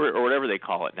 or whatever they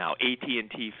call it now,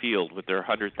 AT&T Field with their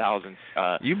 100,000.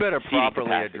 You better properly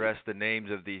capacity. address the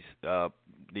names of these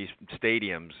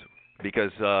stadiums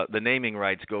because the naming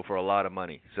rights go for a lot of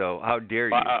money. So how dare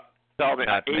you not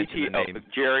mention the name?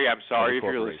 Jerry, I'm sorry if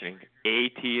you're listening.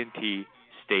 AT&T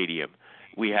Stadium.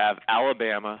 We have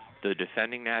Alabama the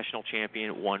defending national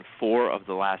champion, won 4 of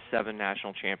the last 7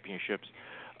 national championships,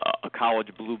 a college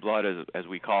blue blood, as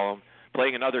we call them,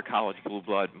 playing another college blue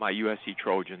blood, my USC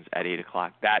Trojans at 8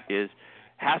 o'clock. That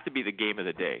has to be the game of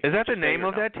the day. Is that the name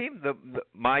of that team, the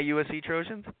my USC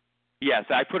Trojans? Yes,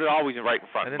 I put it always right in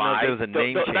front. I didn't know if there was a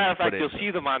name change. Matter of fact, you'll see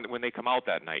them when they come out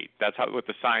that night. That's what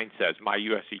the sign says, my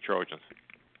USC Trojans.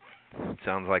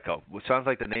 Sounds like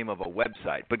the name of a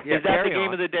website. But is that the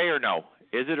game of the day or no?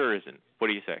 Is it or isn't? What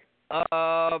do you say?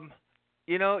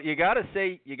 You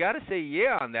gotta say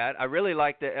yeah on that. I really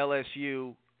like the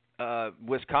LSU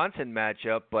Wisconsin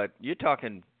matchup, but you're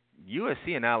talking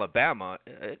USC and Alabama.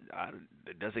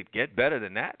 Does it get better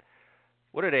than that?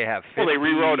 What do they have? Well, they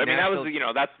rewrote. I mean,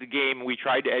 that's the game. We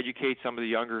tried to educate some of the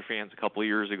younger fans a couple of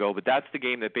years ago, but that's the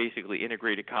game that basically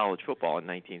integrated college football in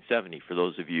 1970. For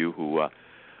those of you who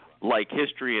like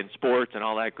history and sports and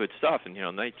all that good stuff, and in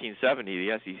 1970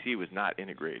 the SEC was not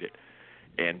integrated,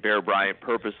 and Bear Bryant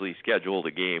purposely scheduled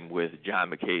a game with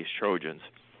John McKay's Trojans,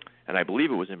 and I believe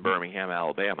it was in Birmingham,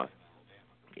 Alabama.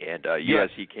 And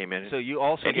USC came in, so you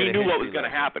also and he knew what was going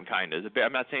to happen, kind of.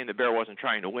 I'm not saying the Bear wasn't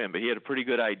trying to win, but he had a pretty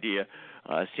good idea.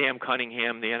 Sam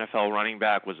Cunningham, the NFL running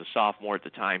back, was a sophomore at the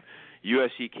time.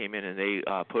 USC came in and they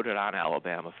put it on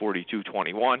Alabama,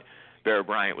 42-21. Bear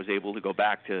Bryant was able to go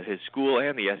back to his school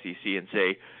and the SEC and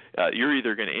say, "You're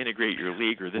either going to integrate your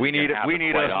league, or this is going to happen." We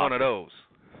need us one of those.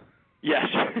 Yes.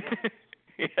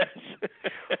 Yes.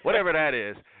 Whatever that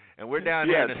is, and we're down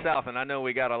here in the South, and I know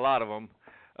we got a lot of them.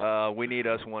 We need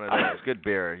us one of those. Good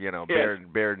Bear,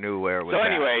 Bear knew where it was. So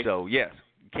anyway, at. So yes,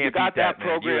 can't you got beat that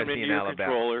program USC into and your Alabama.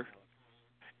 controller.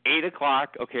 8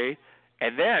 o'clock, okay,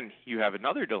 and then you have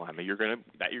another dilemma. You're gonna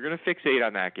fixate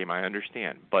on that game. I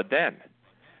understand, but then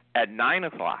at 9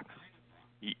 o'clock,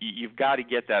 you've got to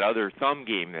get that other thumb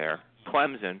game there.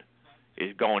 Clemson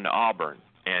is going to Auburn,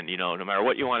 and no matter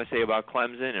what you want to say about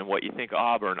Clemson and what you think of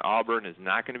Auburn is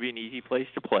not going to be an easy place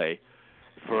to play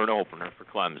for an opener for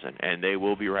Clemson, and they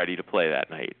will be ready to play that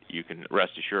night. You can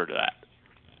rest assured of that.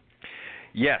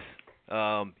 Yes,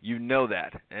 you know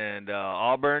that. And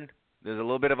Auburn, there's a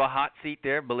little bit of a hot seat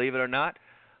there, believe it or not,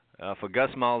 for Gus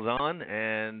Malzahn.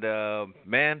 And,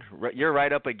 man, you're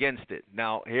right up against it.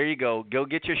 Now, here you go. Go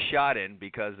get your shot in,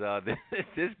 because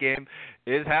this game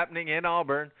is happening in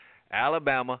Auburn,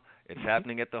 Alabama. It's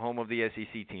happening at the home of the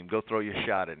SEC team. Go throw your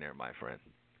shot in there, my friend.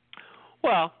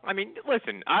 Well, I mean,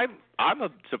 listen, I'm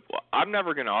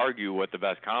never going to argue what the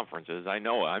best conference is. I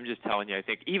know it. I'm just telling you, I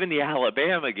think even the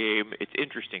Alabama game, it's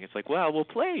interesting. It's like, well, we'll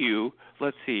play you.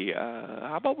 Let's see.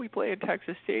 How about we play in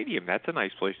Texas Stadium? That's a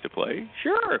nice place to play.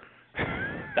 Sure.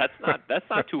 That's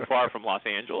not too far from Los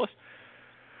Angeles.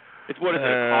 It's a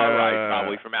car ride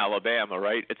probably from Alabama,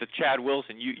 right? It's a Chad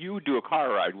Wilson. You would do a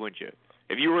car ride, wouldn't you?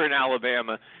 If you were in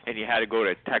Alabama and you had to go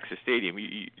to Texas Stadium,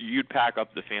 you'd pack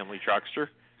up the family truckster.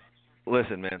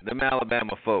 Listen, man, them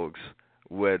Alabama folks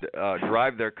would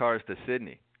drive their cars to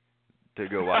Sydney to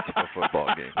go watch a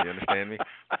football game. You understand me?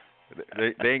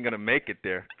 They ain't going to make it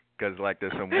there because,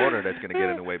 there's some water that's going to get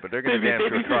in the way, but they're going to damn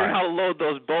sure try. How to load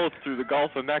those boats through the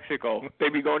Gulf of Mexico.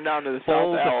 They'd be going down to the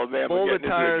south of Alabama. Pull the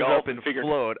tires up and figure.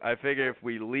 float. I figure if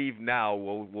we leave now,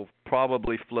 we'll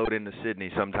probably float into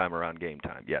Sydney sometime around game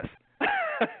time. Yes.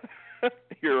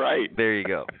 You're right. There you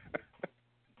go.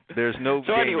 There's no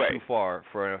game too far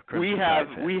for a Crimson Tide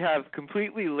fan. We have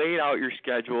completely laid out your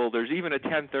schedule. There's even a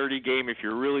 10:30 game if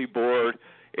you're really bored.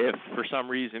 If for some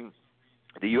reason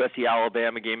the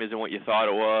USC-Alabama game isn't what you thought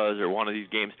it was, or one of these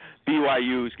games,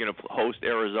 BYU is going to host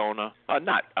Arizona.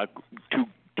 Not two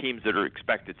teams that are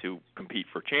expected to compete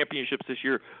for championships this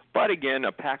year, but again,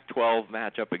 a Pac-12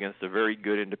 matchup against a very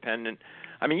good independent.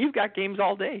 I mean, you've got games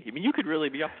all day. I mean, you could really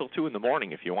be up till 2 in the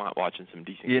morning if you want, watching some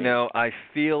decent games. I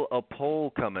feel a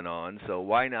poll coming on, so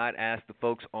why not ask the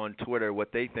folks on Twitter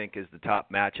what they think is the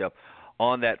top matchup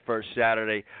on that first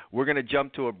Saturday. We're going to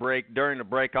jump to a break. During the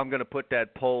break, I'm going to put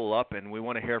that poll up, and we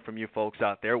want to hear from you folks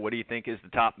out there. What do you think is the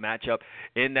top matchup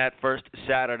in that first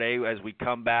Saturday as we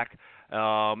come back?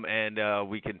 Our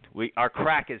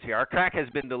crack is here. Our crack has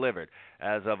been delivered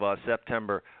as of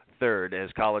September 3rd as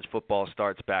college football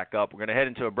starts back up. We're going to head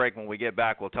into a break. When we get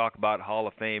back, we'll talk about Hall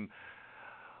of Fame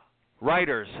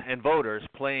writers and voters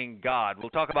playing God. We'll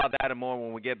talk about that and more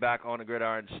when we get back on the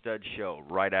Gridiron Studs show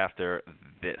right after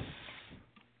this.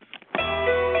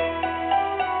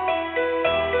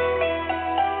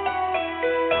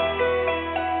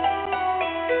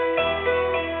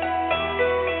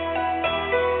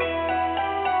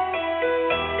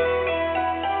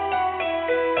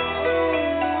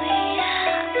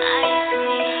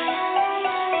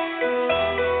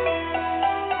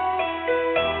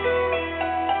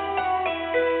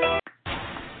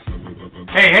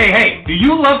 Hey, do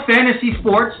you love fantasy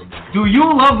sports? Do you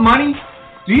love money?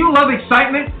 Do you love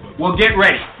excitement? Well, get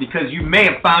ready, because you may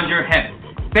have found your heaven.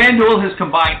 FanDuel has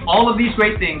combined all of these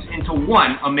great things into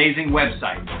one amazing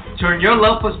website. Turn your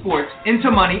love for sports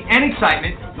into money and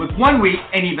excitement with 1 week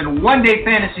and even 1 day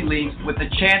fantasy leagues with a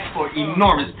chance for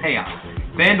enormous payouts.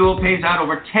 FanDuel pays out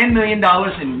over $10 million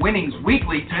in winnings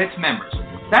weekly to its members.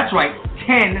 That's right,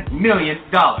 $10 million.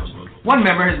 One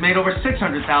member has made over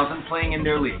 $600,000 playing in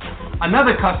their league.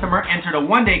 Another customer entered a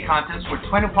 1 day contest for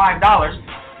 $25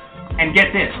 and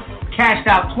get this, cashed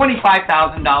out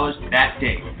 $25,000 that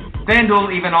day.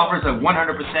 FanDuel even offers a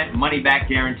 100% money-back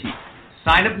guarantee.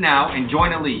 Sign up now and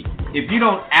join a league. If you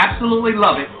don't absolutely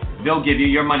love it, they'll give you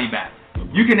your money back.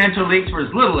 You can enter leagues for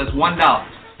as little as $1.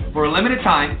 For a limited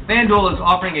time, FanDuel is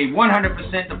offering a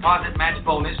 100% deposit match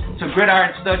bonus to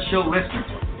Gridiron Studs Show listeners.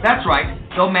 That's right,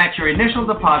 they'll match your initial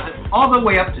deposit all the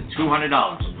way up to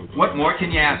 $200. What more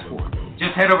can you ask for?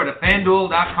 Just head over to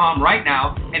FanDuel.com right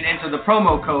now and enter the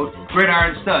promo code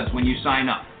GridironStuds when you sign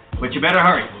up. But you better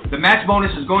hurry. The match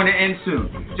bonus is going to end soon.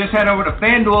 Just head over to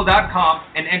FanDuel.com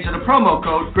and enter the promo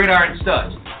code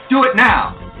GridironStuds. Do it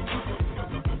now.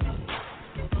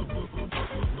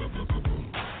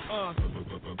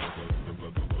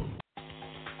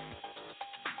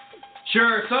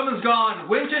 Sure, summer's gone,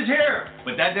 winter's here,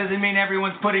 but that doesn't mean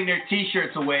everyone's putting their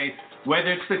t-shirts away.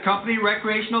 Whether it's the company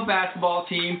recreational basketball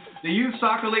team, the youth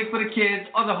soccer league for the kids,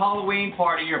 or the Halloween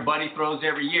party your buddy throws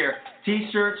every year,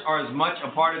 t-shirts are as much a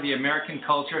part of the American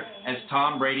culture as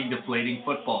Tom Brady deflating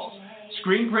footballs.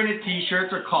 Screen-printed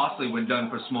t-shirts are costly when done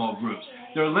for small groups.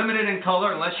 They're limited in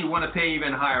color unless you want to pay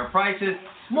even higher prices.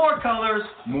 More colors,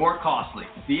 more costly.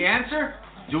 The answer?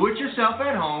 Do it yourself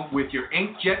at home with your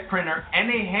inkjet printer and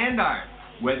a hand iron.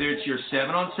 Whether it's your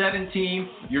 7-on-7 team,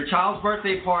 your child's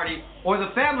birthday party, or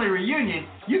the family reunion,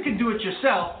 you can do it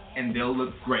yourself and they'll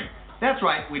look great. That's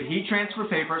right, with heat transfer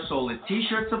paper sold at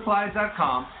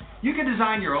tshirtsupplies.com, you can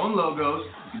design your own logos,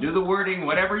 you can do the wording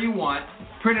whatever you want,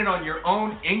 print it on your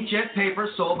own inkjet paper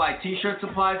sold by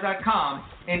tshirtsupplies.com,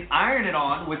 and iron it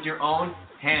on with your own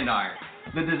hand iron.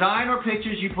 The design or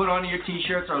pictures you put on your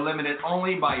t-shirts are limited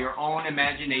only by your own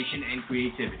imagination and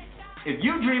creativity. If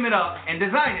you dream it up and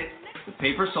design it, the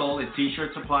paper sold at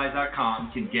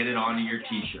tshirtsupplies.com can get it onto your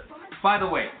t-shirt. By the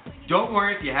way, don't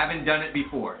worry if you haven't done it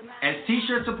before. As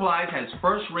T-Shirt Supplies has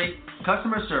first-rate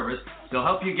customer service, they'll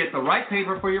help you get the right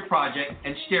paper for your project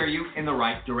and steer you in the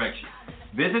right direction.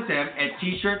 Visit them at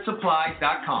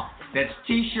tshirtsupplies.com. That's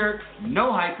t-shirt,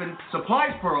 no hyphen,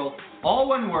 supplies plural, all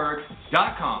one word,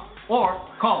 .com. Or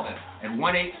call them at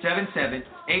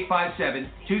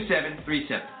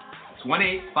 1-877-857-2737. It's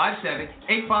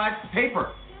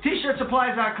 1-857-85-PAPER.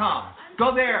 tshirtsupplies.com.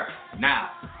 Go there now.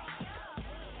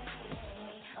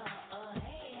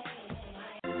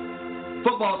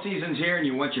 Football season's here and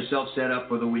you want yourself set up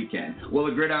for the weekend. Well,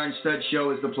 the Gridiron Studs Show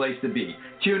is the place to be.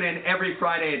 Tune in every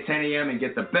Friday at 10 a.m. and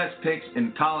get the best picks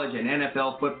in college and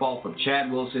NFL football from Chad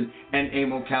Wilson and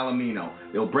Emil Calomino.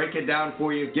 They'll break it down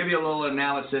for you, give you a little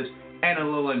analysis and a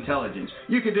little intelligence.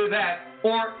 You could do that,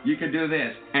 or you could do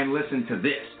this and listen to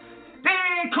this.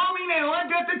 Hey, call me now. I've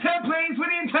got the top plays for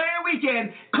the entire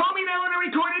weekend. Call me now on a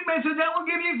recorded message that will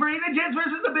give you free the Jets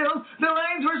versus the Bills, the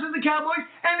Lions versus the Cowboys,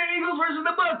 and the Eagles versus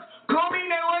the Bucks. Call me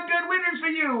now. I've got winners for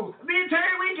you the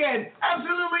entire weekend.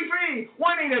 Absolutely free.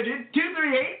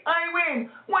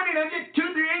 1-800-238-I-WIN.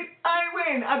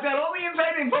 1-800-238-I-WIN. I've got all the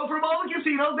inside info from all the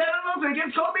casinos down on those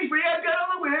tickets. Call me free. I've got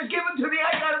all the winners. Give them to me.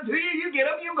 I got them to you. You get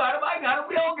them. You got them. I got them.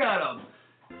 We all got them.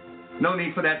 No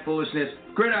need for that foolishness.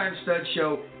 Gridiron Studs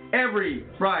Show. Every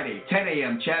Friday, 10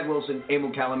 a.m., Chad Wilson,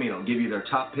 Emil Calomino give you their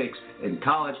top picks in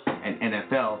college and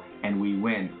NFL, and we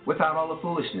win. Without all the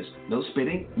foolishness. No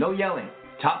spitting, no yelling.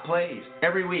 Top plays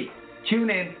every week. Tune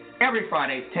in every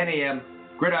Friday, 10 a.m.,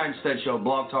 Gridiron Stud Show,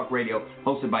 Blog Talk Radio,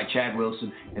 hosted by Chad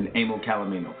Wilson and Emil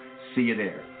Calomino. See you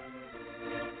there.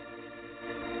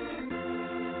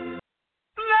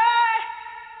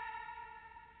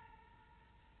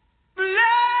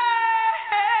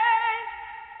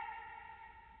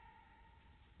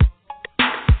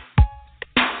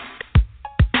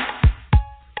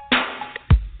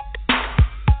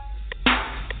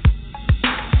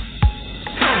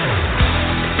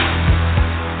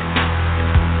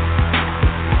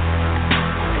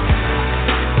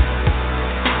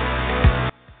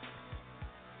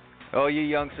 You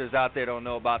youngsters out there don't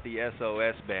know about the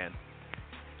SOS band.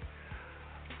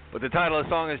 But the title of the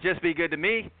song is Just Be Good to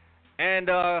Me, and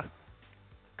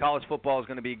college football is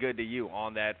going to be good to you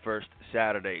on that first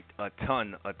Saturday. A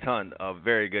ton of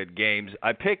very good games.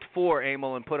 I picked 4,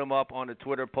 Emil, and put them up on the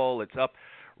Twitter poll. It's up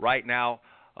right now.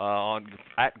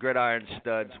 at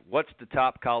GridironStuds. What's the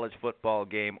top college football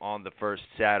game on the first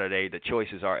Saturday? The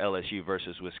choices are LSU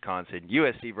versus Wisconsin,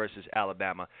 USC versus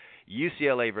Alabama,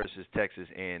 UCLA versus Texas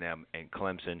A&M, and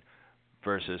Clemson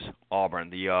versus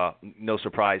Auburn. No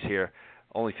surprise here.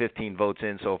 Only 15 votes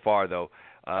in so far, though.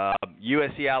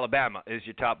 USC Alabama is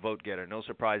your top vote getter. No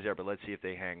surprise there, but let's see if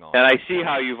they hang on. And I see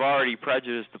how you've already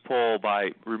prejudiced the poll by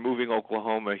removing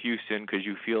Oklahoma, Houston, because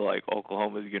you feel like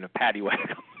Oklahoma is going to paddywhack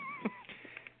them.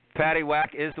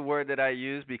 Paddywhack is the word that I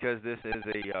use because this is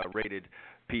a rated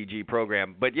PG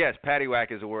program. But yes,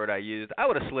 paddywhack is a word I used. I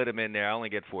would have slid them in there. I only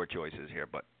get 4 choices here,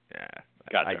 but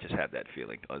Gotcha. I just have that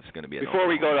feeling. It's going to be. Before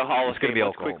we go to Hall of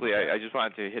Fame, quickly, I just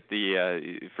wanted to hit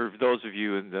for those of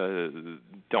you who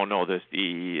don't know this,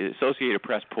 the Associated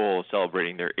Press poll is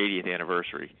celebrating their 80th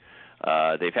anniversary.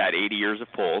 They've had 80 years of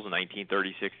polls,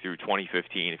 1936 through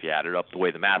 2015. If you add it up the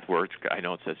way the math works, I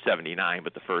know it says 79,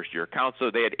 but the first year counts.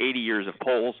 So they had 80 years of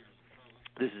polls.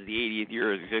 This is the 80th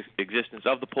year of existence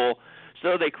of the poll.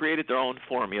 So they created their own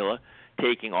formula,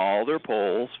 taking all their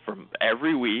polls from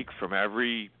every week, from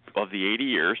every of the 80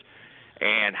 years,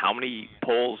 and how many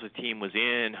polls a team was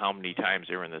in, how many times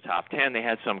they were in the top 10. They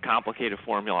had some complicated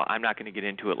formula. I'm not going to get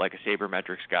into it like a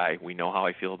sabermetrics guy. We know how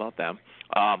I feel about them.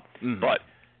 But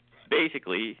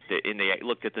basically, they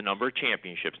looked at the number of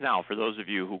championships. Now, for those of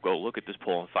you who go look at this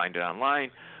poll and find it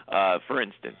online, for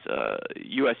instance,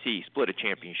 USC split a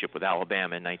championship with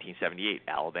Alabama in 1978.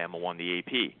 Alabama won the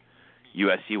AP.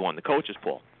 USC won the coaches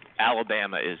poll.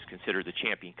 Alabama is considered the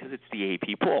champion because it's the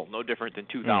AP poll. No different than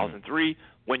 2003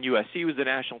 when USC was the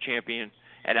national champion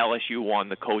and LSU won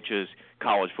the coaches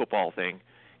college football thing.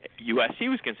 USC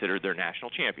was considered their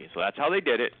national champion. So that's how they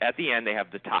did it. At the end, they have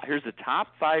here's the top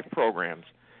 5 programs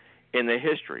in the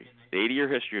history, the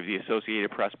 80-year history of the Associated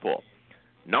Press poll.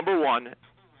 Number 1,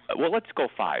 let's go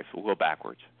 5. We'll go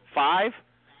backwards. 5,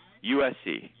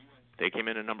 USC. They came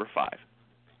in at number 5.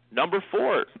 Number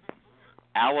 4,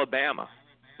 Alabama.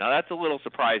 Now, that's a little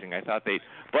surprising. I thought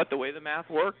but the way the math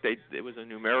worked, it was a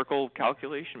numerical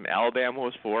calculation. Alabama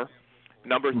was 4.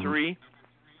 Number 3,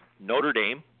 Notre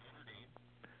Dame.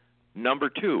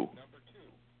 Number 2,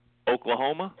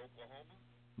 Oklahoma.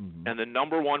 And the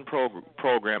number 1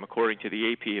 program, according to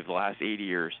the AP of the last 80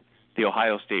 years, the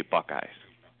Ohio State Buckeyes.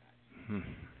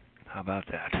 How about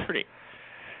that?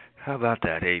 How about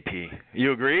that, AP?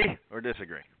 You agree or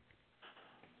disagree?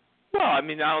 Well, I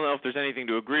mean, I don't know if there's anything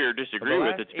to agree or disagree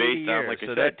with. It's based on, like I said.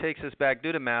 So that takes us back.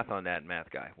 Do the math on that, math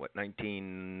guy. What,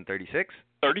 1936?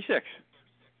 36.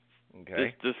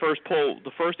 Okay. The first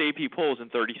AP poll is in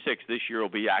 36. This year will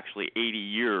be actually 80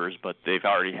 years, but they've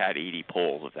already had 80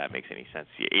 polls, if that makes any sense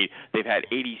to you. They've had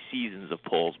 80 seasons of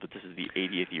polls, but this is the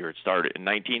 80th year. It started in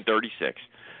 1936.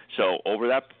 So over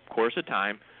that course of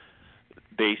time,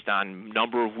 based on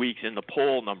number of weeks in the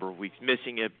poll, number of weeks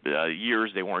missing it,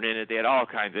 years they weren't in it, they had all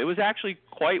kinds. It was actually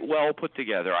quite well put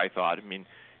together, I thought. I mean,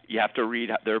 you have to read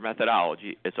their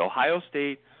methodology. It's Ohio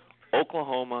State,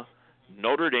 Oklahoma,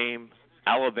 Notre Dame,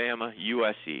 Alabama,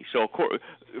 USC. So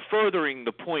furthering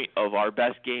the point of our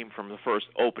best game from the first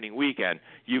opening weekend,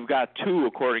 you've got 2,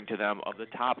 according to them, of the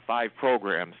top 5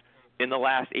 programs in the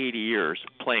last 80 years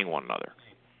playing one another.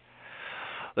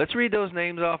 Let's read those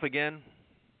names off again.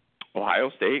 Ohio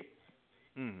State,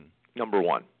 number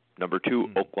 1. Number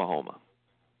 2, Oklahoma.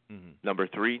 Number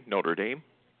 3, Notre Dame.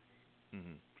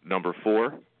 Number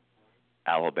 4,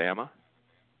 Alabama.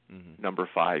 Number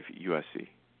 5, USC.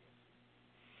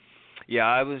 Yeah,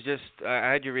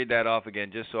 I had you read that off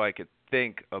again just so I could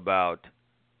think about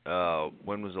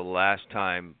when was the last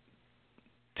time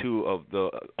 2 of the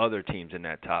other teams in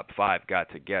that top 5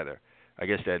 got together. I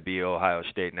guess that'd be Ohio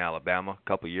State and Alabama a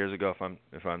couple of years ago,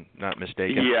 if I'm not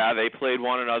mistaken. Yeah, they played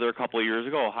one another a couple of years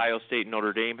ago. Ohio State and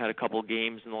Notre Dame had a couple of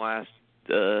games in the last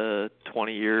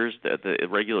 20 years. The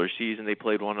regular season, they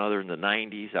played one another in the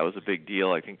 90s. That was a big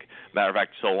deal. I think, matter of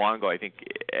fact, so long ago, I think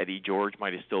Eddie George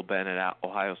might have still been at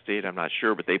Ohio State. I'm not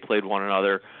sure, but they played one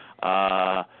another.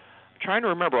 Trying to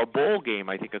remember a bowl game,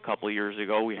 I think a couple of years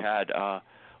ago, we had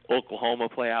Oklahoma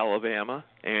play Alabama,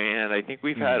 and I think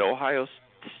we've had Ohio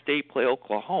State play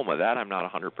Oklahoma. That I'm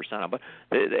not 100% on, but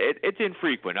it's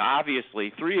infrequent.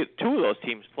 Obviously, 2 of those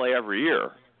teams play every year,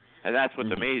 and that's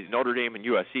what's amazing. Notre Dame and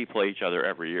USC play each other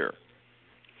every year.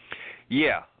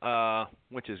 Yeah,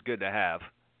 which is good to have,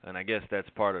 and I guess that's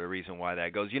part of the reason why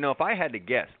that goes. You know, if I had to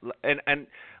guess, and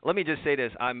let me just say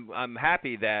this, I'm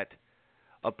happy that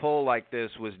a poll like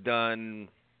this was done.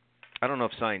 I don't know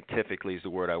if scientifically is the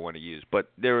word I want to use,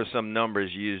 but there were some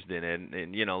numbers used in it,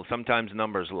 and you know, sometimes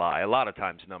numbers lie. A lot of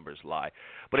times numbers lie.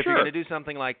 But if you're going to do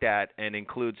something like that and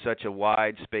include such a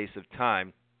wide space of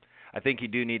time, I think you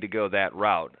do need to go that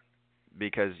route.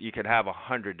 because you could have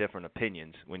 100 different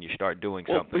opinions when you start doing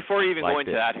well, something. Before you even like go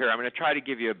into this. that here, I'm going to try to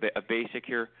give you a basic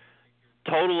here.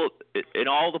 Total in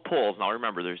all the polls. Now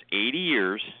remember, there's 80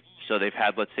 years, so they've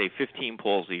had, let's say, 15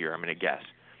 polls a year. I'm going to guess.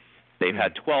 They've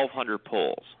had 1,200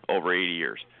 polls over 80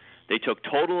 years. They took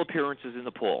total appearances in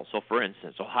the poll. So, for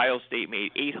instance, Ohio State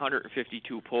made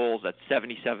 852 polls. That's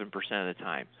 77% of the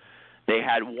time. They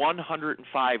had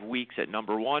 105 weeks at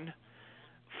number 1,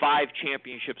 5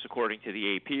 championships according to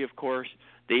the AP, of course.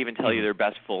 They even tell you their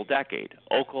best full decade.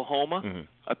 Oklahoma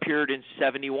appeared in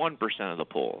 71% of the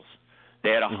polls.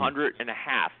 They had 100 and a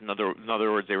half. In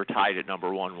other words, they were tied at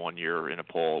number 1 year in a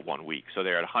poll 1 week. So they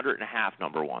had 100 and a half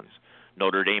number 1s.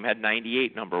 Notre Dame had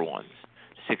 98 number 1s,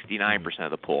 69%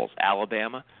 of the polls.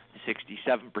 Alabama,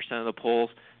 67% of the polls,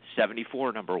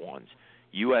 74 number 1s.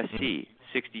 USC,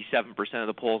 67% of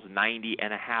the polls, 90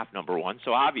 and a half number 1.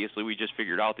 So obviously we just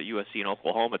figured out that USC and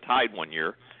Oklahoma tied 1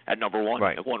 year at number 1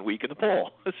 right. 1 week in the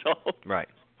poll. So Right.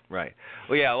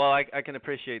 Well, yeah. Well, I can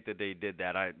appreciate that they did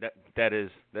that. That is.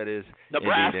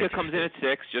 Nebraska comes in at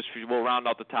 6. We'll round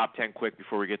out the top 10 quick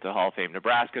before we get to the Hall of Fame.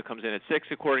 Nebraska comes in at 6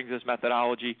 according to this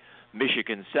methodology.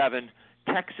 Michigan 7,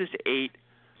 Texas 8.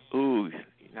 Ooh,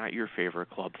 not your favorite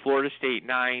club. Florida State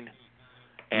 9,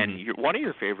 and one of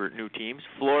your favorite new teams,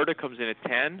 Florida, comes in at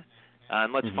 10.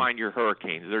 And let's find your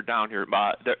Hurricanes. They're down here.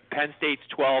 Penn State's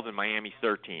 12 and Miami's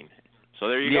 13. So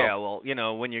there you go. Yeah,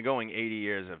 well, when you're going 80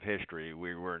 years of history,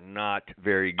 we were not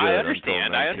very good I until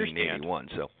understand. 1981.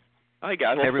 So I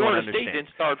got it. Everyone Florida understands. State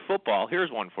didn't start football.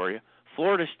 Here's one for you.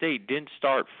 Florida State didn't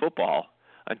start football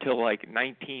until like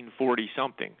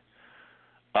 1940-something.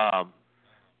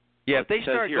 Yeah, if they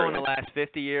start going the last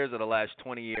 50 years or the last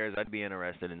 20 years, I'd be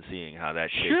interested in seeing how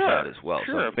that shakes out as well.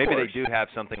 Sure, so maybe of course. they do have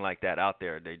something like that out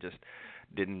there. They just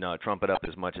didn't trump it up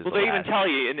as much as well, the they last even tell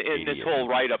you in 80 this years. whole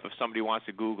write-up, if somebody wants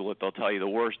to Google it, they'll tell you the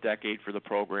worst decade for the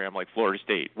program, like Florida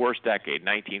State. Worst decade,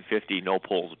 1950, no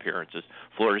polls appearances.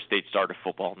 Florida State started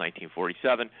football in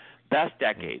 1947. Best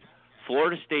decade,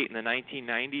 Florida State in the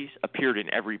 1990s appeared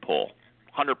in every poll,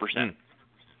 100%.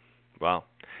 Wow.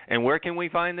 And where can we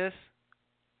find this?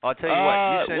 I'll tell you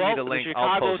what. You send me the link. The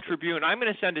I'll Chicago post Tribune. I'm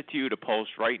going to send it to you to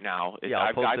post right now. Yeah,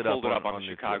 I'll post I pulled it up on the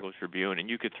Chicago Tribune, and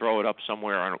you could throw it up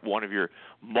somewhere on one of your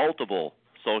multiple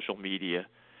social media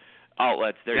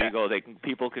outlets. There you go.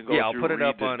 People can go. I'll through, put it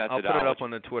up on. I'll put it up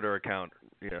on the Twitter account,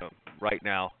 right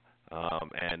now.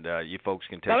 And you folks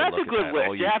can take a look at that. That's a good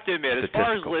list. You have to admit, as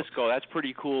far as lists go, that's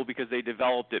pretty cool because they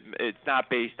developed it. It's not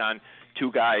based on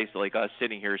two guys like us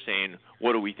sitting here saying,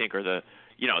 what do we think are the,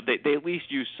 they at least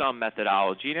use some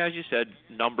methodology. And as you said,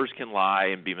 numbers can lie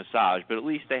and be massaged, but at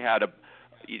least they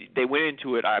went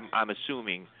into it, I'm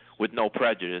assuming, with no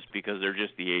prejudice because they're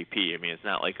just the AP. I mean, it's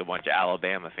not like a bunch of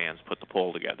Alabama fans put the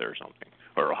poll together or something,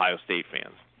 or Ohio State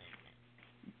fans.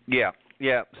 Yeah.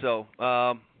 So,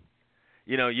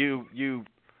 you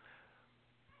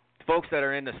folks that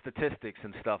are into statistics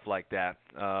and stuff like that,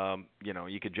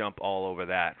 you could jump all over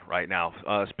that right now.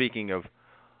 Speaking of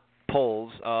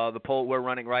polls, the poll we're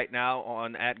running right now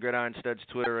on @GridironStuds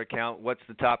Twitter account. What's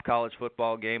the top college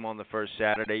football game on the first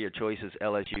Saturday? Your choice is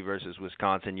LSU versus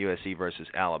Wisconsin, USC versus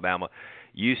Alabama,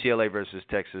 UCLA versus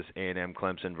Texas A&M,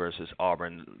 Clemson versus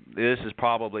Auburn. This is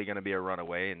probably going to be a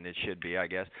runaway, and it should be, I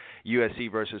guess. USC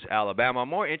versus Alabama. I'm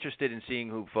more interested in seeing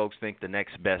who folks think the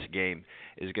next best game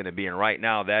is going to be, and right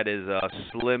now that is a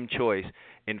slim choice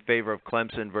in favor of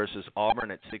Clemson versus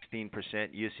Auburn at 16%,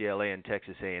 UCLA and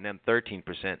Texas A&M 13%,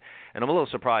 and I'm a little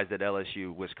surprised that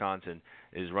LSU Wisconsin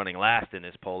is running last in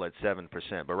this poll at 7%.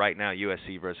 But right now,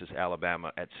 USC versus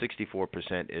Alabama at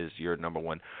 64% is your number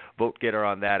one vote getter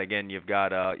on that. Again, you've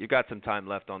got some time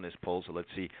left on this poll, so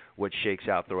let's see what shakes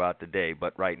out throughout the day.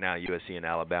 But right now, USC and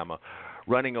Alabama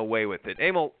running away with it.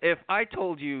 Emil, if I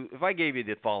gave you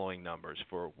the following numbers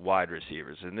for wide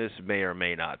receivers, and this may or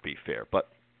may not be fair, but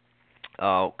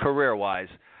career-wise,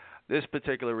 this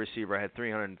particular receiver had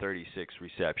 336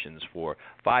 receptions for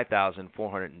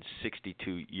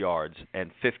 5,462 yards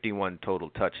and 51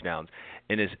 total touchdowns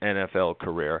in his NFL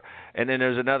career. And then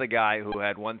there's another guy who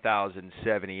had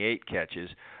 1,078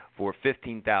 catches for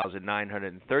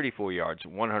 15,934 yards,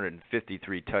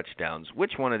 153 touchdowns.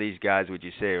 Which one of these guys would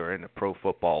you say are in the Pro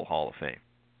Football Hall of Fame?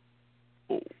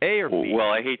 A or B?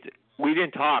 Well, we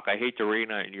didn't talk. I hate to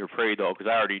rain on your parade, though, because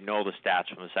I already know the stats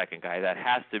from the second guy. That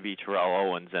has to be Terrell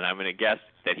Owens, and I'm going to guess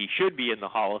that he should be in the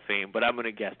Hall of Fame, but I'm going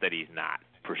to guess that he's not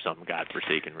for some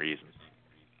godforsaken reason.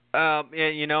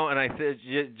 And I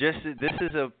this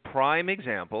is a prime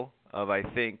example of, I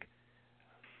think,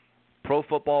 pro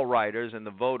football writers and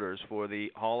the voters for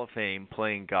the Hall of Fame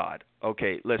playing God.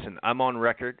 Okay, listen, I'm on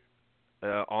record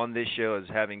on this show as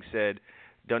having said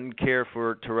doesn't care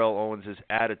for Terrell Owens'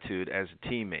 attitude as a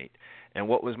teammate. And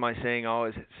what was my saying I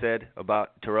always said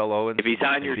about Terrell Owens? If he's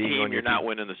on your team, you're not team?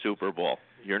 winning the Super Bowl.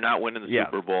 You're not winning the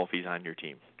Super Bowl if he's on your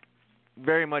team.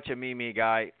 Very much a me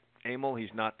guy. Emil,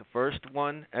 he's not the first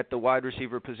one at the wide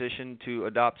receiver position to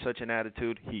adopt such an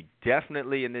attitude. He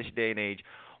definitely, in this day and age,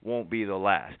 won't be the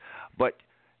last. But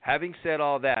having said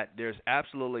all that, there's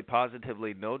absolutely,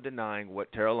 positively no denying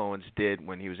what Terrell Owens did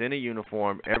when he was in a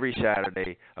uniform every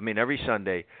Sunday,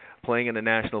 playing in the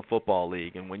National Football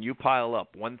League. And when you pile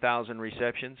up 1,000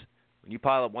 receptions, and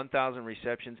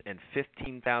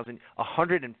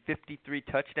 153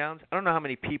 touchdowns, I don't know how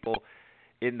many people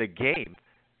in the game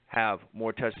have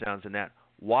more touchdowns than that.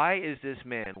 Why is this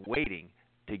man waiting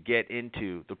to get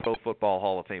into the Pro Football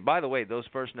Hall of Fame? By the way, those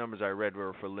first numbers I read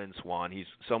were for Lynn Swann. He's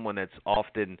someone that's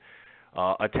often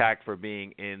attacked for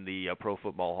being in the Pro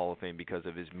Football Hall of Fame because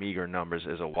of his meager numbers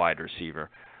as a wide receiver.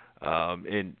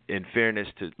 In fairness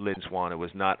to Lynn Swann, it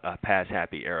was not a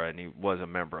pass-happy era, and he was a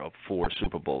member of 4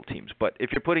 Super Bowl teams. But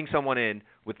if you're putting someone in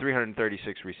with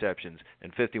 336 receptions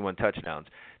and 51 touchdowns,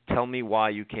 tell me why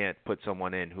you can't put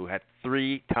someone in who had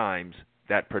 3 times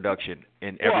that production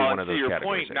in every one of those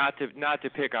categories. To your point, not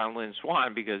to pick on Lynn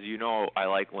Swann, because you know I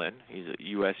like Lynn. He's a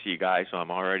USC guy, so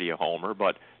I'm already a homer.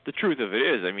 But the truth of it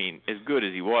is, I mean, as good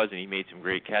as he was, and he made some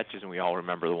great catches, and we all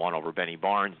remember the one over Benny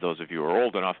Barnes, those of you who are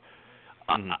old enough.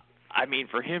 I mean,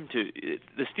 for him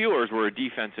the Steelers were a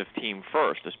defensive team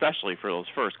first, especially for those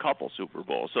first couple Super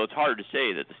Bowls. So it's hard to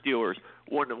say that the Steelers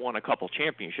wouldn't have won a couple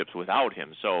championships without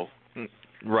him. So,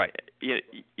 right.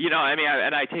 You know, I mean,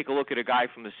 and I take a look at a guy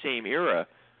from the same era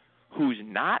who's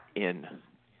not in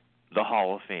the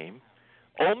Hall of Fame,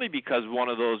 only because one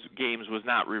of those games was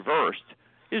not reversed,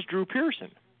 is Drew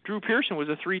Pearson. Drew Pearson was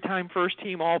a 3-time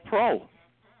first-team All-Pro.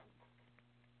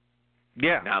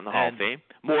 Yeah. Not in the Hall of Fame.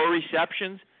 More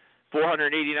receptions.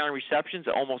 489 receptions,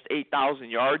 almost 8,000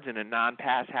 yards in a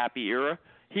non-pass happy era.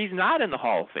 He's not in the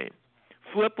Hall of Fame.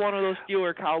 Flip one of those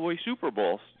Steeler-Cowboy Super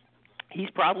Bowls. He's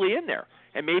probably in there.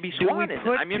 And maybe Swann isn't.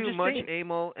 I mean, too much,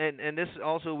 Emil, and this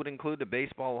also would include the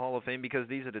Baseball Hall of Fame, because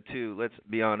these are the 2, let's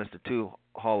be honest, the 2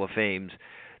 Hall of Fames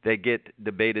that get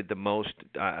debated the most.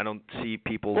 I don't see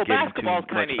people getting too much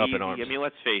up in arms. I mean,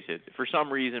 let's face it. For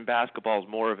some reason, basketball is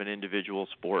more of an individual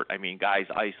sport. I mean, guys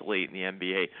isolate in the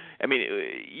NBA. I mean,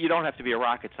 you don't have to be a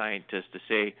rocket scientist to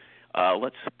say,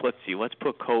 let's put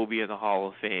Kobe in the Hall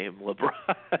of Fame, LeBron,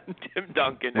 Tim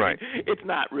Duncan. Right. I mean, it's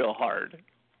not real hard.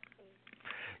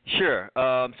 Sure.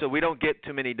 So we don't get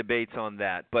too many debates on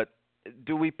that. But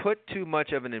do we put too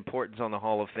much of an importance on the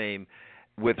Hall of Fame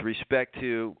with respect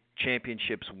to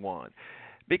championships won?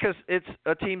 Because it's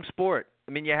a team sport.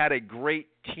 I mean, you had a great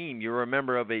team. You're a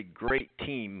member of a great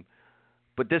team.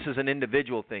 But this is an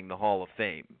individual thing, the Hall of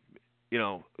Fame. You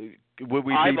know, would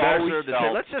we be better served to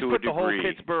say, let's just put the whole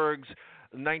Pittsburgh's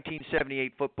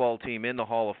 1978 football team in the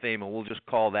Hall of Fame, and we'll just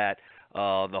call that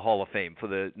the Hall of Fame for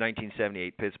the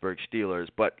 1978 Pittsburgh Steelers.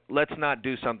 But let's not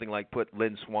do something like put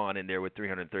Lynn Swann in there with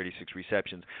 336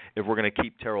 receptions if we're going to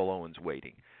keep Terrell Owens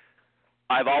waiting.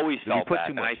 I've always felt that,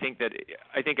 and I think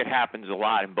it happens a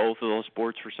lot in both of those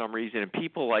sports for some reason, and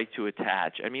people like to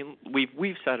attach. I mean,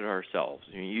 we've said it ourselves.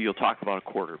 I mean, you'll talk about a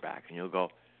quarterback, and you'll go,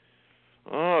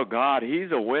 "Oh God,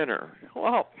 he's a winner."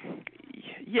 Well,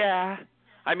 yeah.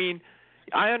 I mean,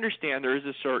 I understand there is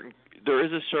a certain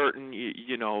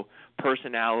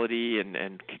personality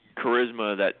and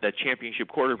charisma that championship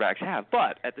quarterbacks have,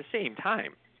 but at the same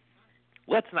time,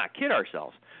 let's not kid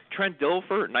ourselves. Trent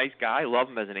Dilfer, nice guy, love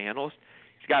him as an analyst.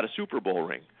 He's got a Super Bowl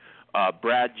ring.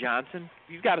 Brad Johnson,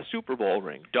 he's got a Super Bowl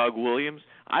ring. Doug Williams,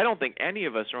 I don't think any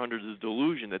of us are under the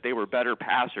delusion that they were better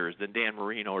passers than Dan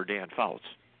Marino or Dan Fouts.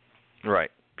 Right.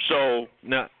 So,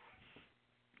 no.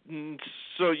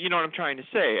 So you know what I'm trying to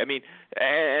say. I mean,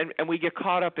 and we get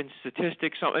caught up in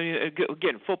statistics. I mean,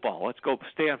 again, football. Let's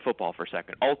stay on football for a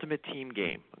second. Ultimate team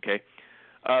game, okay?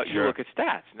 Sure. You look at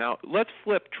stats. Now, let's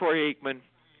flip Troy Aikman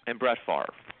and Brett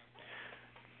Favre.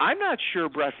 I'm not sure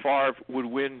Brett Favre would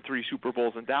win 3 Super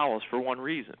Bowls in Dallas for one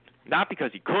reason. Not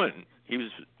because he couldn't. He was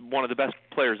one of the best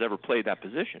players ever played that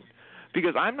position.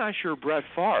 Because I'm not sure Brett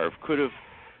Favre could have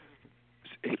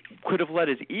let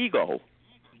his ego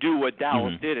do what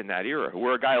Dallas did in that era,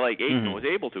 where a guy like Aikman was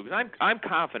able to. Because I'm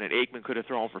confident Aikman could have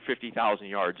thrown for 50,000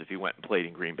 yards if he went and played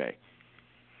in Green Bay.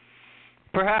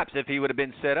 Perhaps if he would have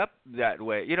been set up that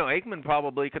way. You know, Aikman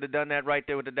probably could have done that right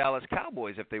there with the Dallas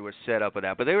Cowboys if they were set up with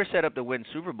that. But they were set up to win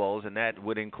Super Bowls, and that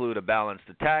would include a balanced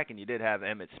attack, and you did have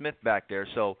Emmitt Smith back there.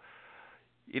 So,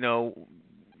 you know,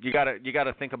 you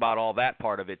gotta think about all that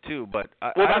part of it too. But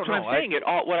I that's don't what know.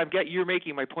 I'm saying. You're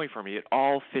making my point for me. It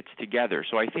all fits together.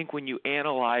 So I think when you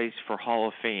analyze for Hall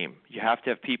of Fame, you have to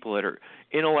have people that are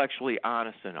intellectually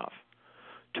honest enough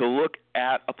to look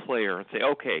at a player and say,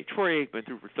 okay, Troy Aikman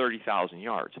threw for 30,000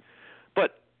 yards,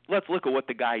 but let's look at what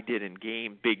the guy did in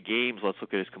big games. Let's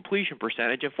look at his completion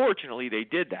percentage. And fortunately, they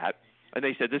did that, and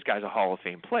they said this guy's a Hall of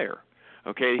Fame player.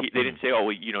 Okay, they didn't say, oh,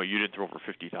 well, you didn't throw for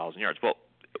 50,000 yards. Well,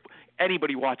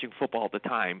 anybody watching football at the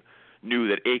time knew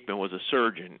that Aikman was a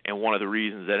surgeon, and one of the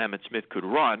reasons that Emmitt Smith could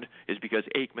run is because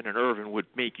Aikman and Irvin would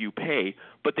make you pay,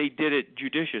 but they did it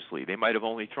judiciously. They might have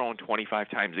only thrown 25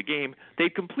 times a game.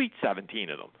 They'd complete 17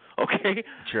 of them, okay?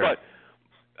 Sure.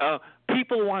 But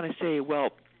people want to say, well,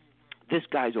 this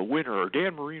guy's a winner or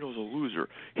Dan Marino's a loser.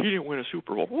 He didn't win a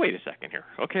Super Bowl. Wait a second here,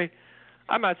 okay?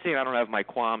 I'm not saying I don't have my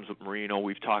qualms with Marino.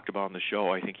 We've talked about on the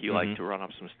show. I think he liked to run up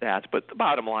some stats. But the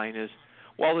bottom line is,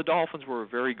 while the Dolphins were a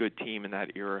very good team in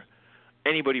that era,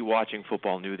 anybody watching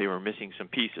football knew they were missing some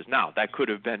pieces. Now, that could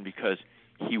have been because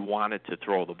he wanted to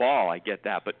throw the ball. I get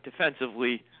that. But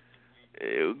defensively,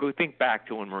 go think back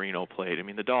to when Marino played. I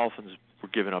mean, the Dolphins were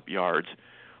giving up yards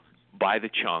by the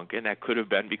chunk, and that could have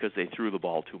been because they threw the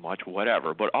ball too much,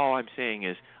 whatever. But all I'm saying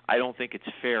is I don't think it's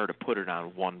fair to put it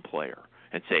on one player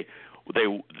and say they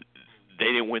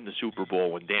didn't win the Super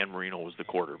Bowl when Dan Marino was the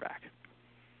quarterback.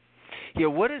 Yeah,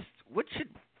 what should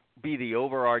be the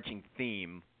overarching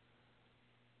theme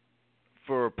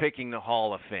for picking the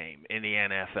Hall of Fame in the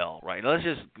NFL, right?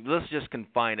 Let's just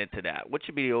confine it to that. What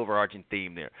should be the overarching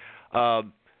theme there?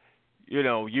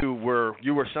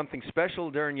 You were something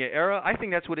special during your era. I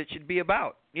think that's what it should be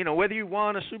about. Whether you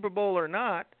won a Super Bowl or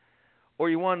not, or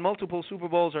you won multiple Super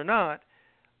Bowls or not,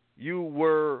 you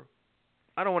were,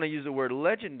 I don't want to use the word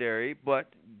legendary,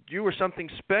 but you were something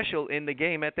special in the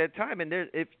game at that time. And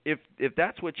if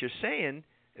that's what you're saying,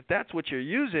 if that's what you're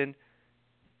using,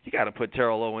 you got to put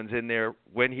Terrell Owens in there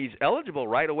when he's eligible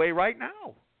right away, right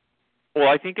now. Well,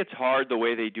 I think it's hard the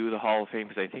way they do the Hall of Fame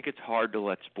because I think it's hard to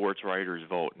let sports writers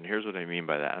vote. And here's what I mean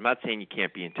by that. I'm not saying you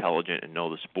can't be intelligent and know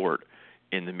the sport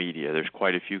in the media. There's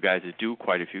quite a few guys that do,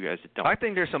 quite a few guys that don't. I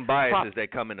think there's some biases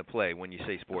that come into play when you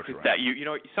say sports writers.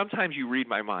 That sometimes you read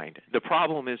my mind. The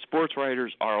problem is sports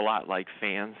writers are a lot like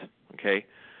fans, okay?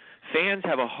 Fans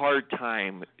have a hard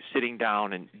time sitting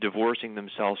down and divorcing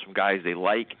themselves from guys they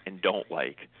like and don't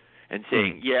like and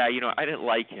saying, I didn't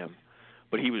like him,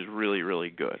 but he was really, really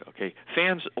good, okay?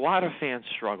 A lot of fans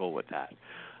struggle with that.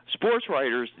 Sports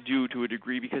writers do to a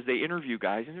degree because they interview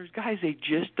guys, and there's guys they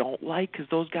just don't like because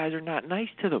those guys are not nice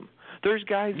to them. There's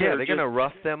guys that they're going to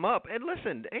rough them up. And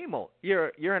listen, Emil,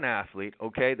 you're an athlete,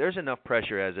 okay? There's enough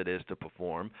pressure as it is to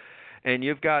perform, and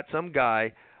you've got some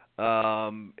guy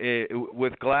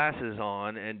with glasses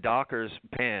on and Dockers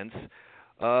pants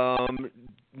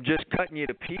just cutting you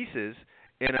to pieces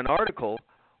in an article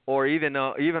or even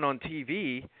on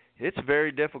TV. It's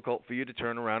very difficult for you to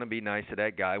turn around and be nice to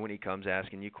that guy when he comes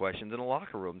asking you questions in the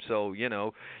locker room. So,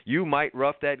 you might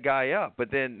rough that guy up.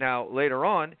 But then now later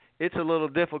on, it's a little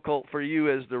difficult for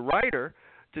you as the writer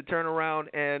to turn around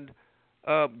and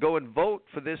go and vote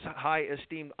for this high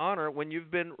esteemed honor when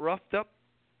you've been roughed up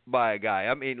by a guy.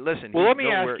 I mean, listen. Well, let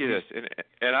me ask you this,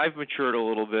 and I've matured a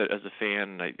little bit as a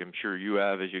fan, and I'm sure you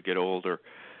have as you get older.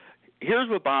 Here's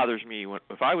what bothers me.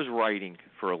 If I was writing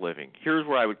for a living, here's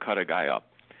where I would cut a guy up.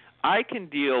 I can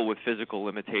deal with physical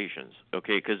limitations,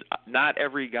 okay, because not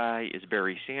every guy is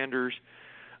Barry Sanders.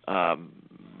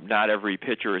 Not every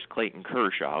pitcher is Clayton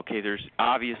Kershaw, okay? There's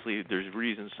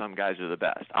reasons some guys are the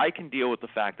best. I can deal with the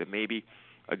fact that maybe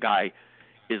a guy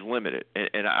is limited,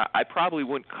 and I probably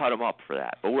wouldn't cut him up for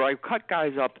that. But where I cut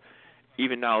guys up,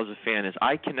 even now as a fan, is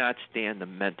I cannot stand the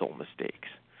mental mistakes.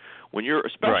 When you're,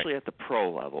 especially at the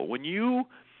pro level, when you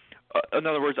in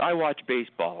other words, I watch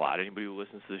baseball a lot. Anybody who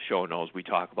listens to the show knows we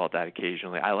talk about that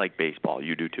occasionally. I like baseball.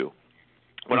 You do too.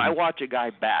 When I watch a guy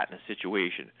bat in a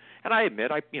situation, and I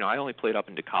admit, I only played up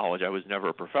into college. I was never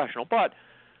a professional, but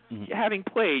having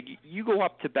played, you go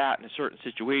up to bat in a certain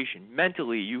situation.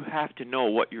 Mentally, you have to know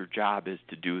what your job is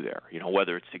to do there.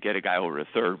 Whether it's to get a guy over to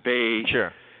third base.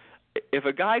 Sure. If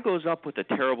a guy goes up with a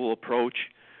terrible approach,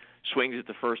 swings at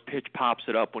the first pitch, pops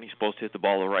it up when he's supposed to hit the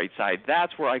ball the right side,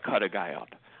 that's where I cut a guy up.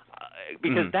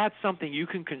 Because that's something you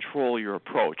can control your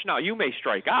approach. Now, you may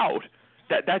strike out.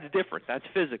 That's different. That's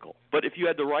physical. But if you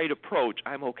had the right approach,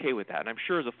 I'm okay with that. And I'm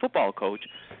sure as a football coach,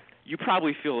 you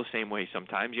probably feel the same way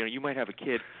sometimes. You might have a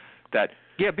kid that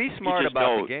be smart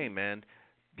about the game, man.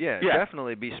 Yeah,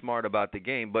 definitely be smart about the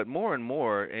game. But more and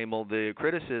more, Emil, the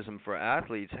criticism for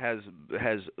athletes has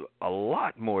a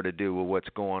lot more to do with what's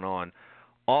going on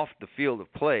off the field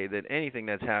of play than anything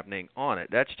that's happening on it.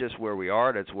 That's just where we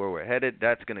are. That's where we're headed.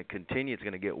 That's going to continue. It's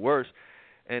going to get worse.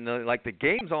 And the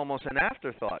game's almost an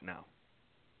afterthought now.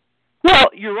 Well,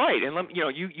 you're right, and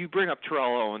you bring up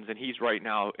Terrell Owens, and he's right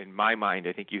now in my mind.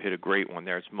 I think you hit a great one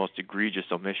there. It's the most egregious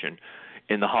omission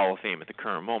in the Hall of Fame at the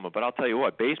current moment. But I'll tell you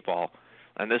what, baseball,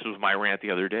 and this was my rant the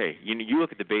other day. You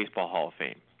look at the Baseball Hall of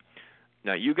Fame.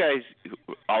 Now, you guys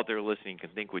out there listening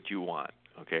can think what you want,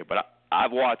 okay? But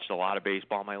I've watched a lot of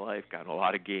baseball in my life, gotten a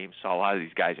lot of games, saw a lot of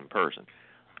these guys in person.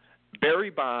 Barry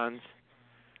Bonds,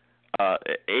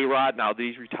 A-Rod, now that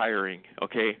he's retiring,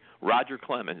 okay, Roger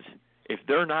Clemens. If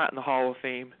they're not in the Hall of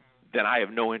Fame, then I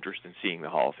have no interest in seeing the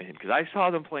Hall of Fame because I saw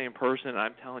them play in person, and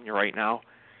I'm telling you right now,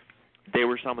 they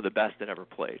were some of the best that ever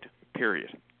played, period.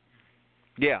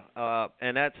 Yeah,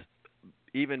 and that's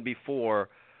even before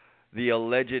the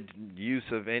alleged use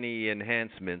of any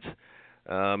enhancements.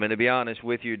 And to be honest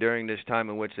with you, during this time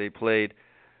in which they played,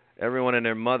 everyone and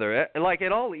their mother,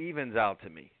 it all evens out to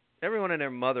me. Everyone and their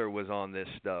mother was on this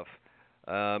stuff,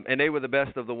 and they were the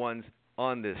best of the ones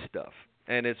on this stuff.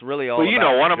 And it's really all.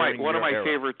 Well, one of my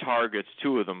favorite targets,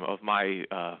 two of them of my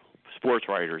sports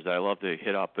writers that I love to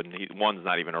hit up, and one's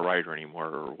not even a writer anymore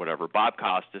or whatever. Bob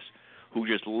Costas, who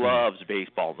just loves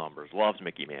baseball numbers, loves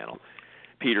Mickey Mantle.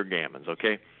 Peter Gammons,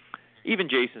 okay. Even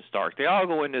Jason Stark, they all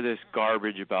go into this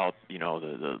garbage about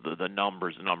the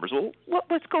numbers. Well,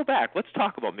 let's go back. Let's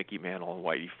talk about Mickey Mantle and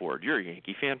Whitey Ford. You're a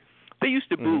Yankee fan. They used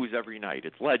to booze every night.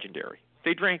 It's legendary.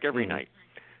 They drank every night.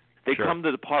 They come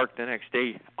to the park the next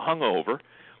day hungover.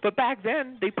 But back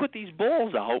then, they put these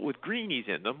bowls out with greenies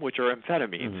in them, which are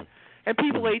amphetamines, and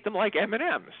people ate them like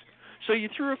M&Ms. So you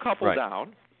threw a couple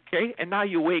down, okay, and now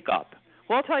you wake up.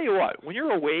 Well, I'll tell you what, when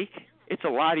you're awake, it's a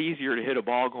lot easier to hit a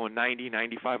ball going 90,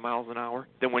 95 miles an hour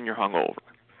than when you're hungover.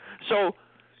 So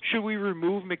should we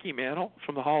remove Mickey Mantle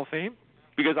from the Hall of Fame?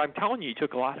 Because I'm telling you, he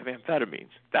took a lot of amphetamines.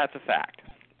 That's a fact.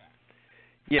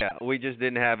 Yeah, we just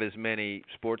didn't have as many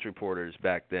sports reporters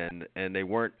back then, and they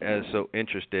weren't as so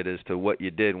interested as to what you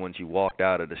did once you walked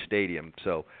out of the stadium.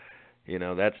 So,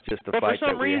 that's just the fight that we have. But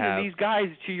for some reason, these guys,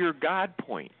 to your God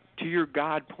point,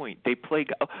 they play.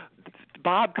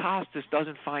 Bob Costas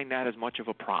doesn't find that as much of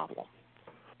a problem,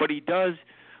 but he does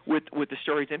with the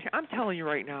steroids. And I'm telling you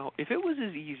right now, if it was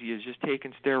as easy as just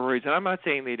taking steroids, and I'm not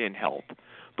saying they didn't help,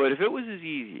 but if it was as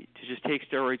easy to just take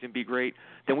steroids and be great,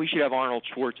 then we should have Arnold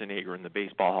Schwarzenegger in the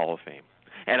Baseball Hall of Fame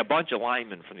and a bunch of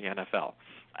linemen from the NFL.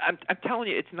 I'm telling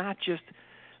you, it's not just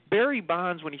Barry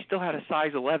Bonds when he still had a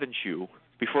size 11 shoe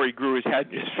before he grew his head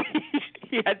in his feet.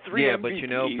 He had 3 MVPs.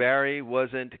 But Barry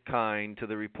wasn't kind to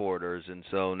the reporters, and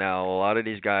so now a lot of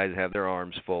these guys have their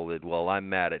arms folded. Well, I'm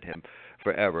mad at him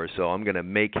forever, so I'm going to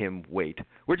make him wait.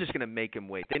 We're just going to make him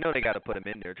wait. They know they got to put him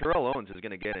in there. Terrell Owens is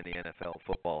going to get in the NFL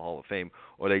Football Hall of Fame,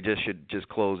 or they should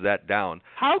close that down.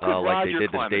 How could like Roger they did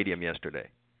Clemens, the stadium yesterday.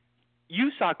 You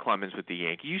saw Clemens with the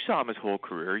Yankees. You saw him his whole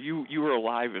career. You were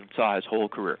alive and saw his whole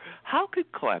career. How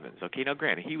could Clemens, okay, now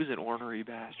granted, he was an ornery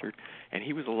bastard, and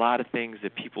he was a lot of things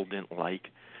that people didn't like.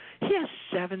 He has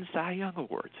 7 Cy Young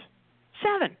Awards.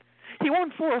 7. He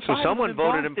won 4 or 5. So someone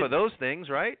voted him for those things,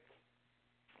 right?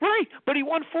 Right, but he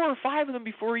won 4 or 5 of them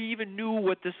before he even knew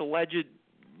what this alleged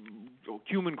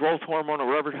human growth hormone or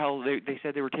whatever the hell they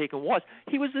said they were taking was.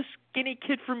 He was this skinny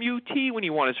kid from UT when he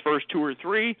won his first 2 or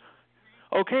 3.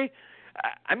 Okay?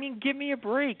 I mean, give me a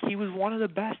break. He was one of the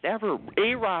best ever.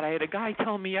 A-Rod, I had a guy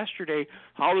telling me yesterday,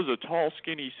 how does a tall,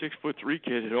 skinny 6'3"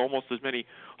 kid hit almost as many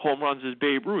home runs as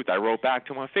Babe Ruth? I wrote back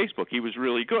to him on Facebook. He was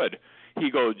really good. He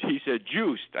said,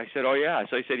 juiced. I said, oh, yeah.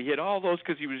 So I said, he hit all those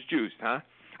because he was juiced, huh?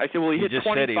 I said, well, he hit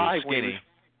 25 said he was when skinny.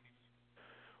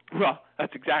 Well,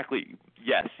 that's exactly,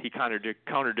 yes, he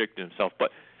contradicted himself.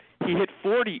 But he hit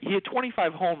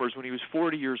 25 homers when he was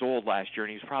 40 years old last year,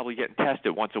 and he was probably getting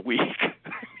tested once a week.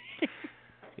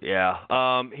 Yeah.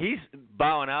 He's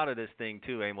bowing out of this thing,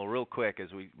 too, Emil, real quick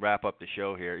as we wrap up the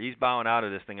show here. He's bowing out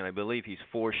of this thing, and I believe he's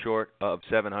 4 short of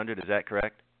 700. Is that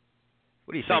correct?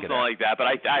 What do you think Something like that, but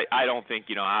I don't think,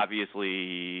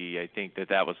 obviously I think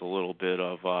that was a little bit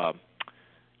of,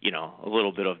 a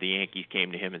little bit of the Yankees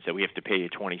came to him and said, we have to pay you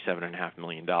 $27.5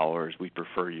 million. We'd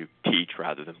prefer you teach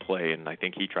rather than play, and I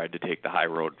think he tried to take the high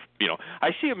road.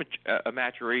 I see a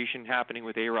maturation happening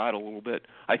with A-Rod a little bit.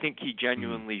 I think he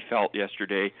genuinely felt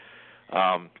yesterday,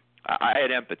 I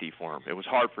had empathy for him. It was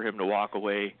hard for him to walk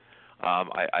away.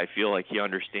 I feel like he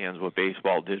understands what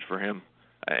baseball did for him.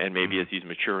 And maybe as he's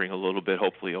maturing a little bit,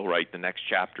 hopefully he'll write the next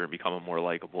chapter and become a more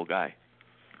likable guy.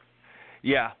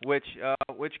 Yeah, which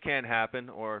can happen,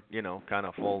 or kind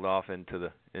of fold off into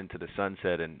the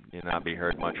sunset and not be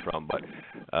heard much from. But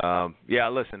yeah,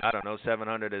 listen, I don't know.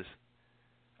 700 is.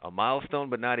 a milestone,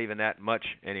 but not even that much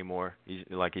anymore. He's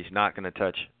not going to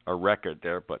touch a record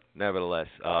there, but nevertheless,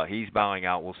 he's bowing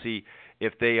out. We'll see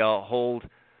if they hold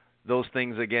those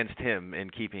things against him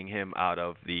and keeping him out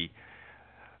of the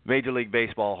Major League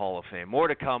Baseball Hall of Fame. More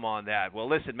to come on that. Well,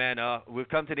 listen, man, we've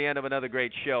come to the end of another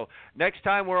great show. Next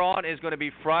time we're on is going to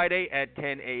be Friday at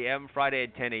 10 a.m. Friday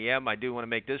at 10 a.m. I do want to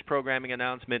make this programming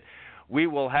announcement. We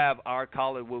will have our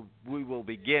we will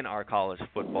begin our college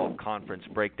football conference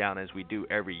breakdown as we do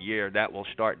every year. That will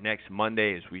start next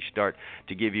Monday as we start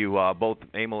to give you both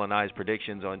Emil and I's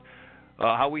predictions on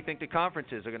how we think the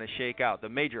conferences are going to shake out, the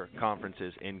major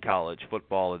conferences in college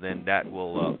football, and then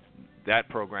that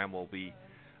program will be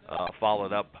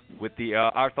followed up with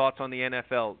our thoughts on the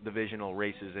NFL divisional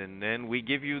races, and then we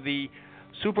give you the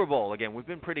Super Bowl. Again, we've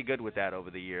been pretty good with that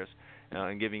over the years,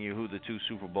 and giving you who the 2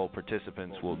 Super Bowl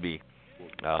participants will be.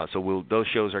 So those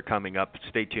shows are coming up.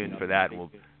 Stay tuned for that, and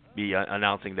we'll be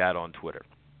announcing that on Twitter.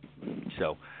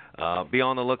 So be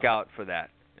on the lookout for that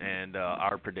and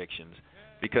our predictions,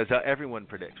 because everyone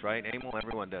predicts, right?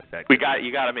 Everyone does that.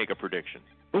 You got to make a prediction.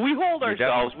 But we hold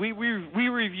ourselves. We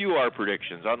review our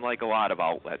predictions, unlike a lot of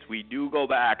outlets. We do go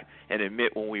back and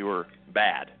admit when we were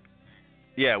bad.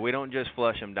 Yeah, we don't just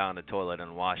flush them down the toilet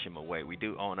and wash them away. We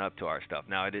do own up to our stuff.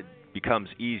 Now, it becomes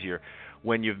easier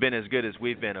when you've been as good as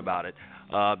we've been about it.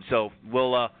 So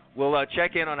we'll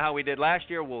check in on how we did last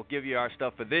year. We'll give you our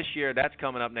stuff for this year. That's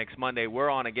coming up next Monday. We're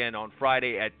on again on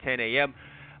Friday at 10 a.m.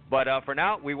 But for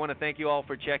now, we want to thank you all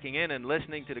for checking in and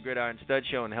listening to the Gridiron Stud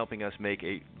Show and helping us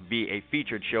be a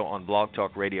featured show on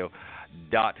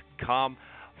blogtalkradio.com.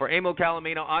 For Emil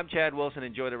Calomino, I'm Chad Wilson.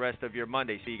 Enjoy the rest of your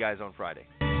Monday. See you guys on Friday.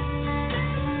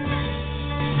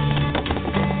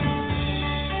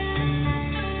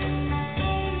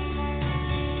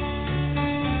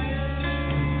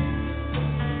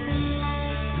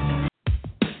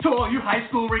 To all you high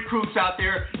school recruits out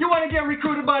there, you want to get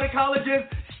recruited by the colleges?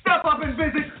 Step up and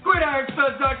visit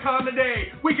GridironStuds.com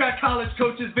today. We got college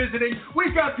coaches visiting.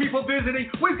 We've got people visiting.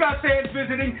 We've got fans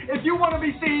visiting. If you want to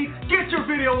be seen, get your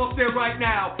video up there right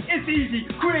now. It's easy.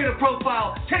 Create a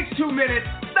profile. Takes 2 minutes.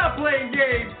 Stop playing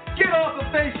games. Get off of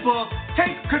Facebook.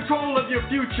 Take control of your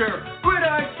future.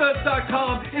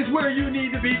 GridironStuds.com is where you need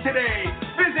to be today.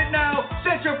 Visit now,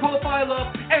 set your profile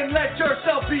up, and let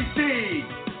yourself be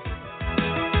seen.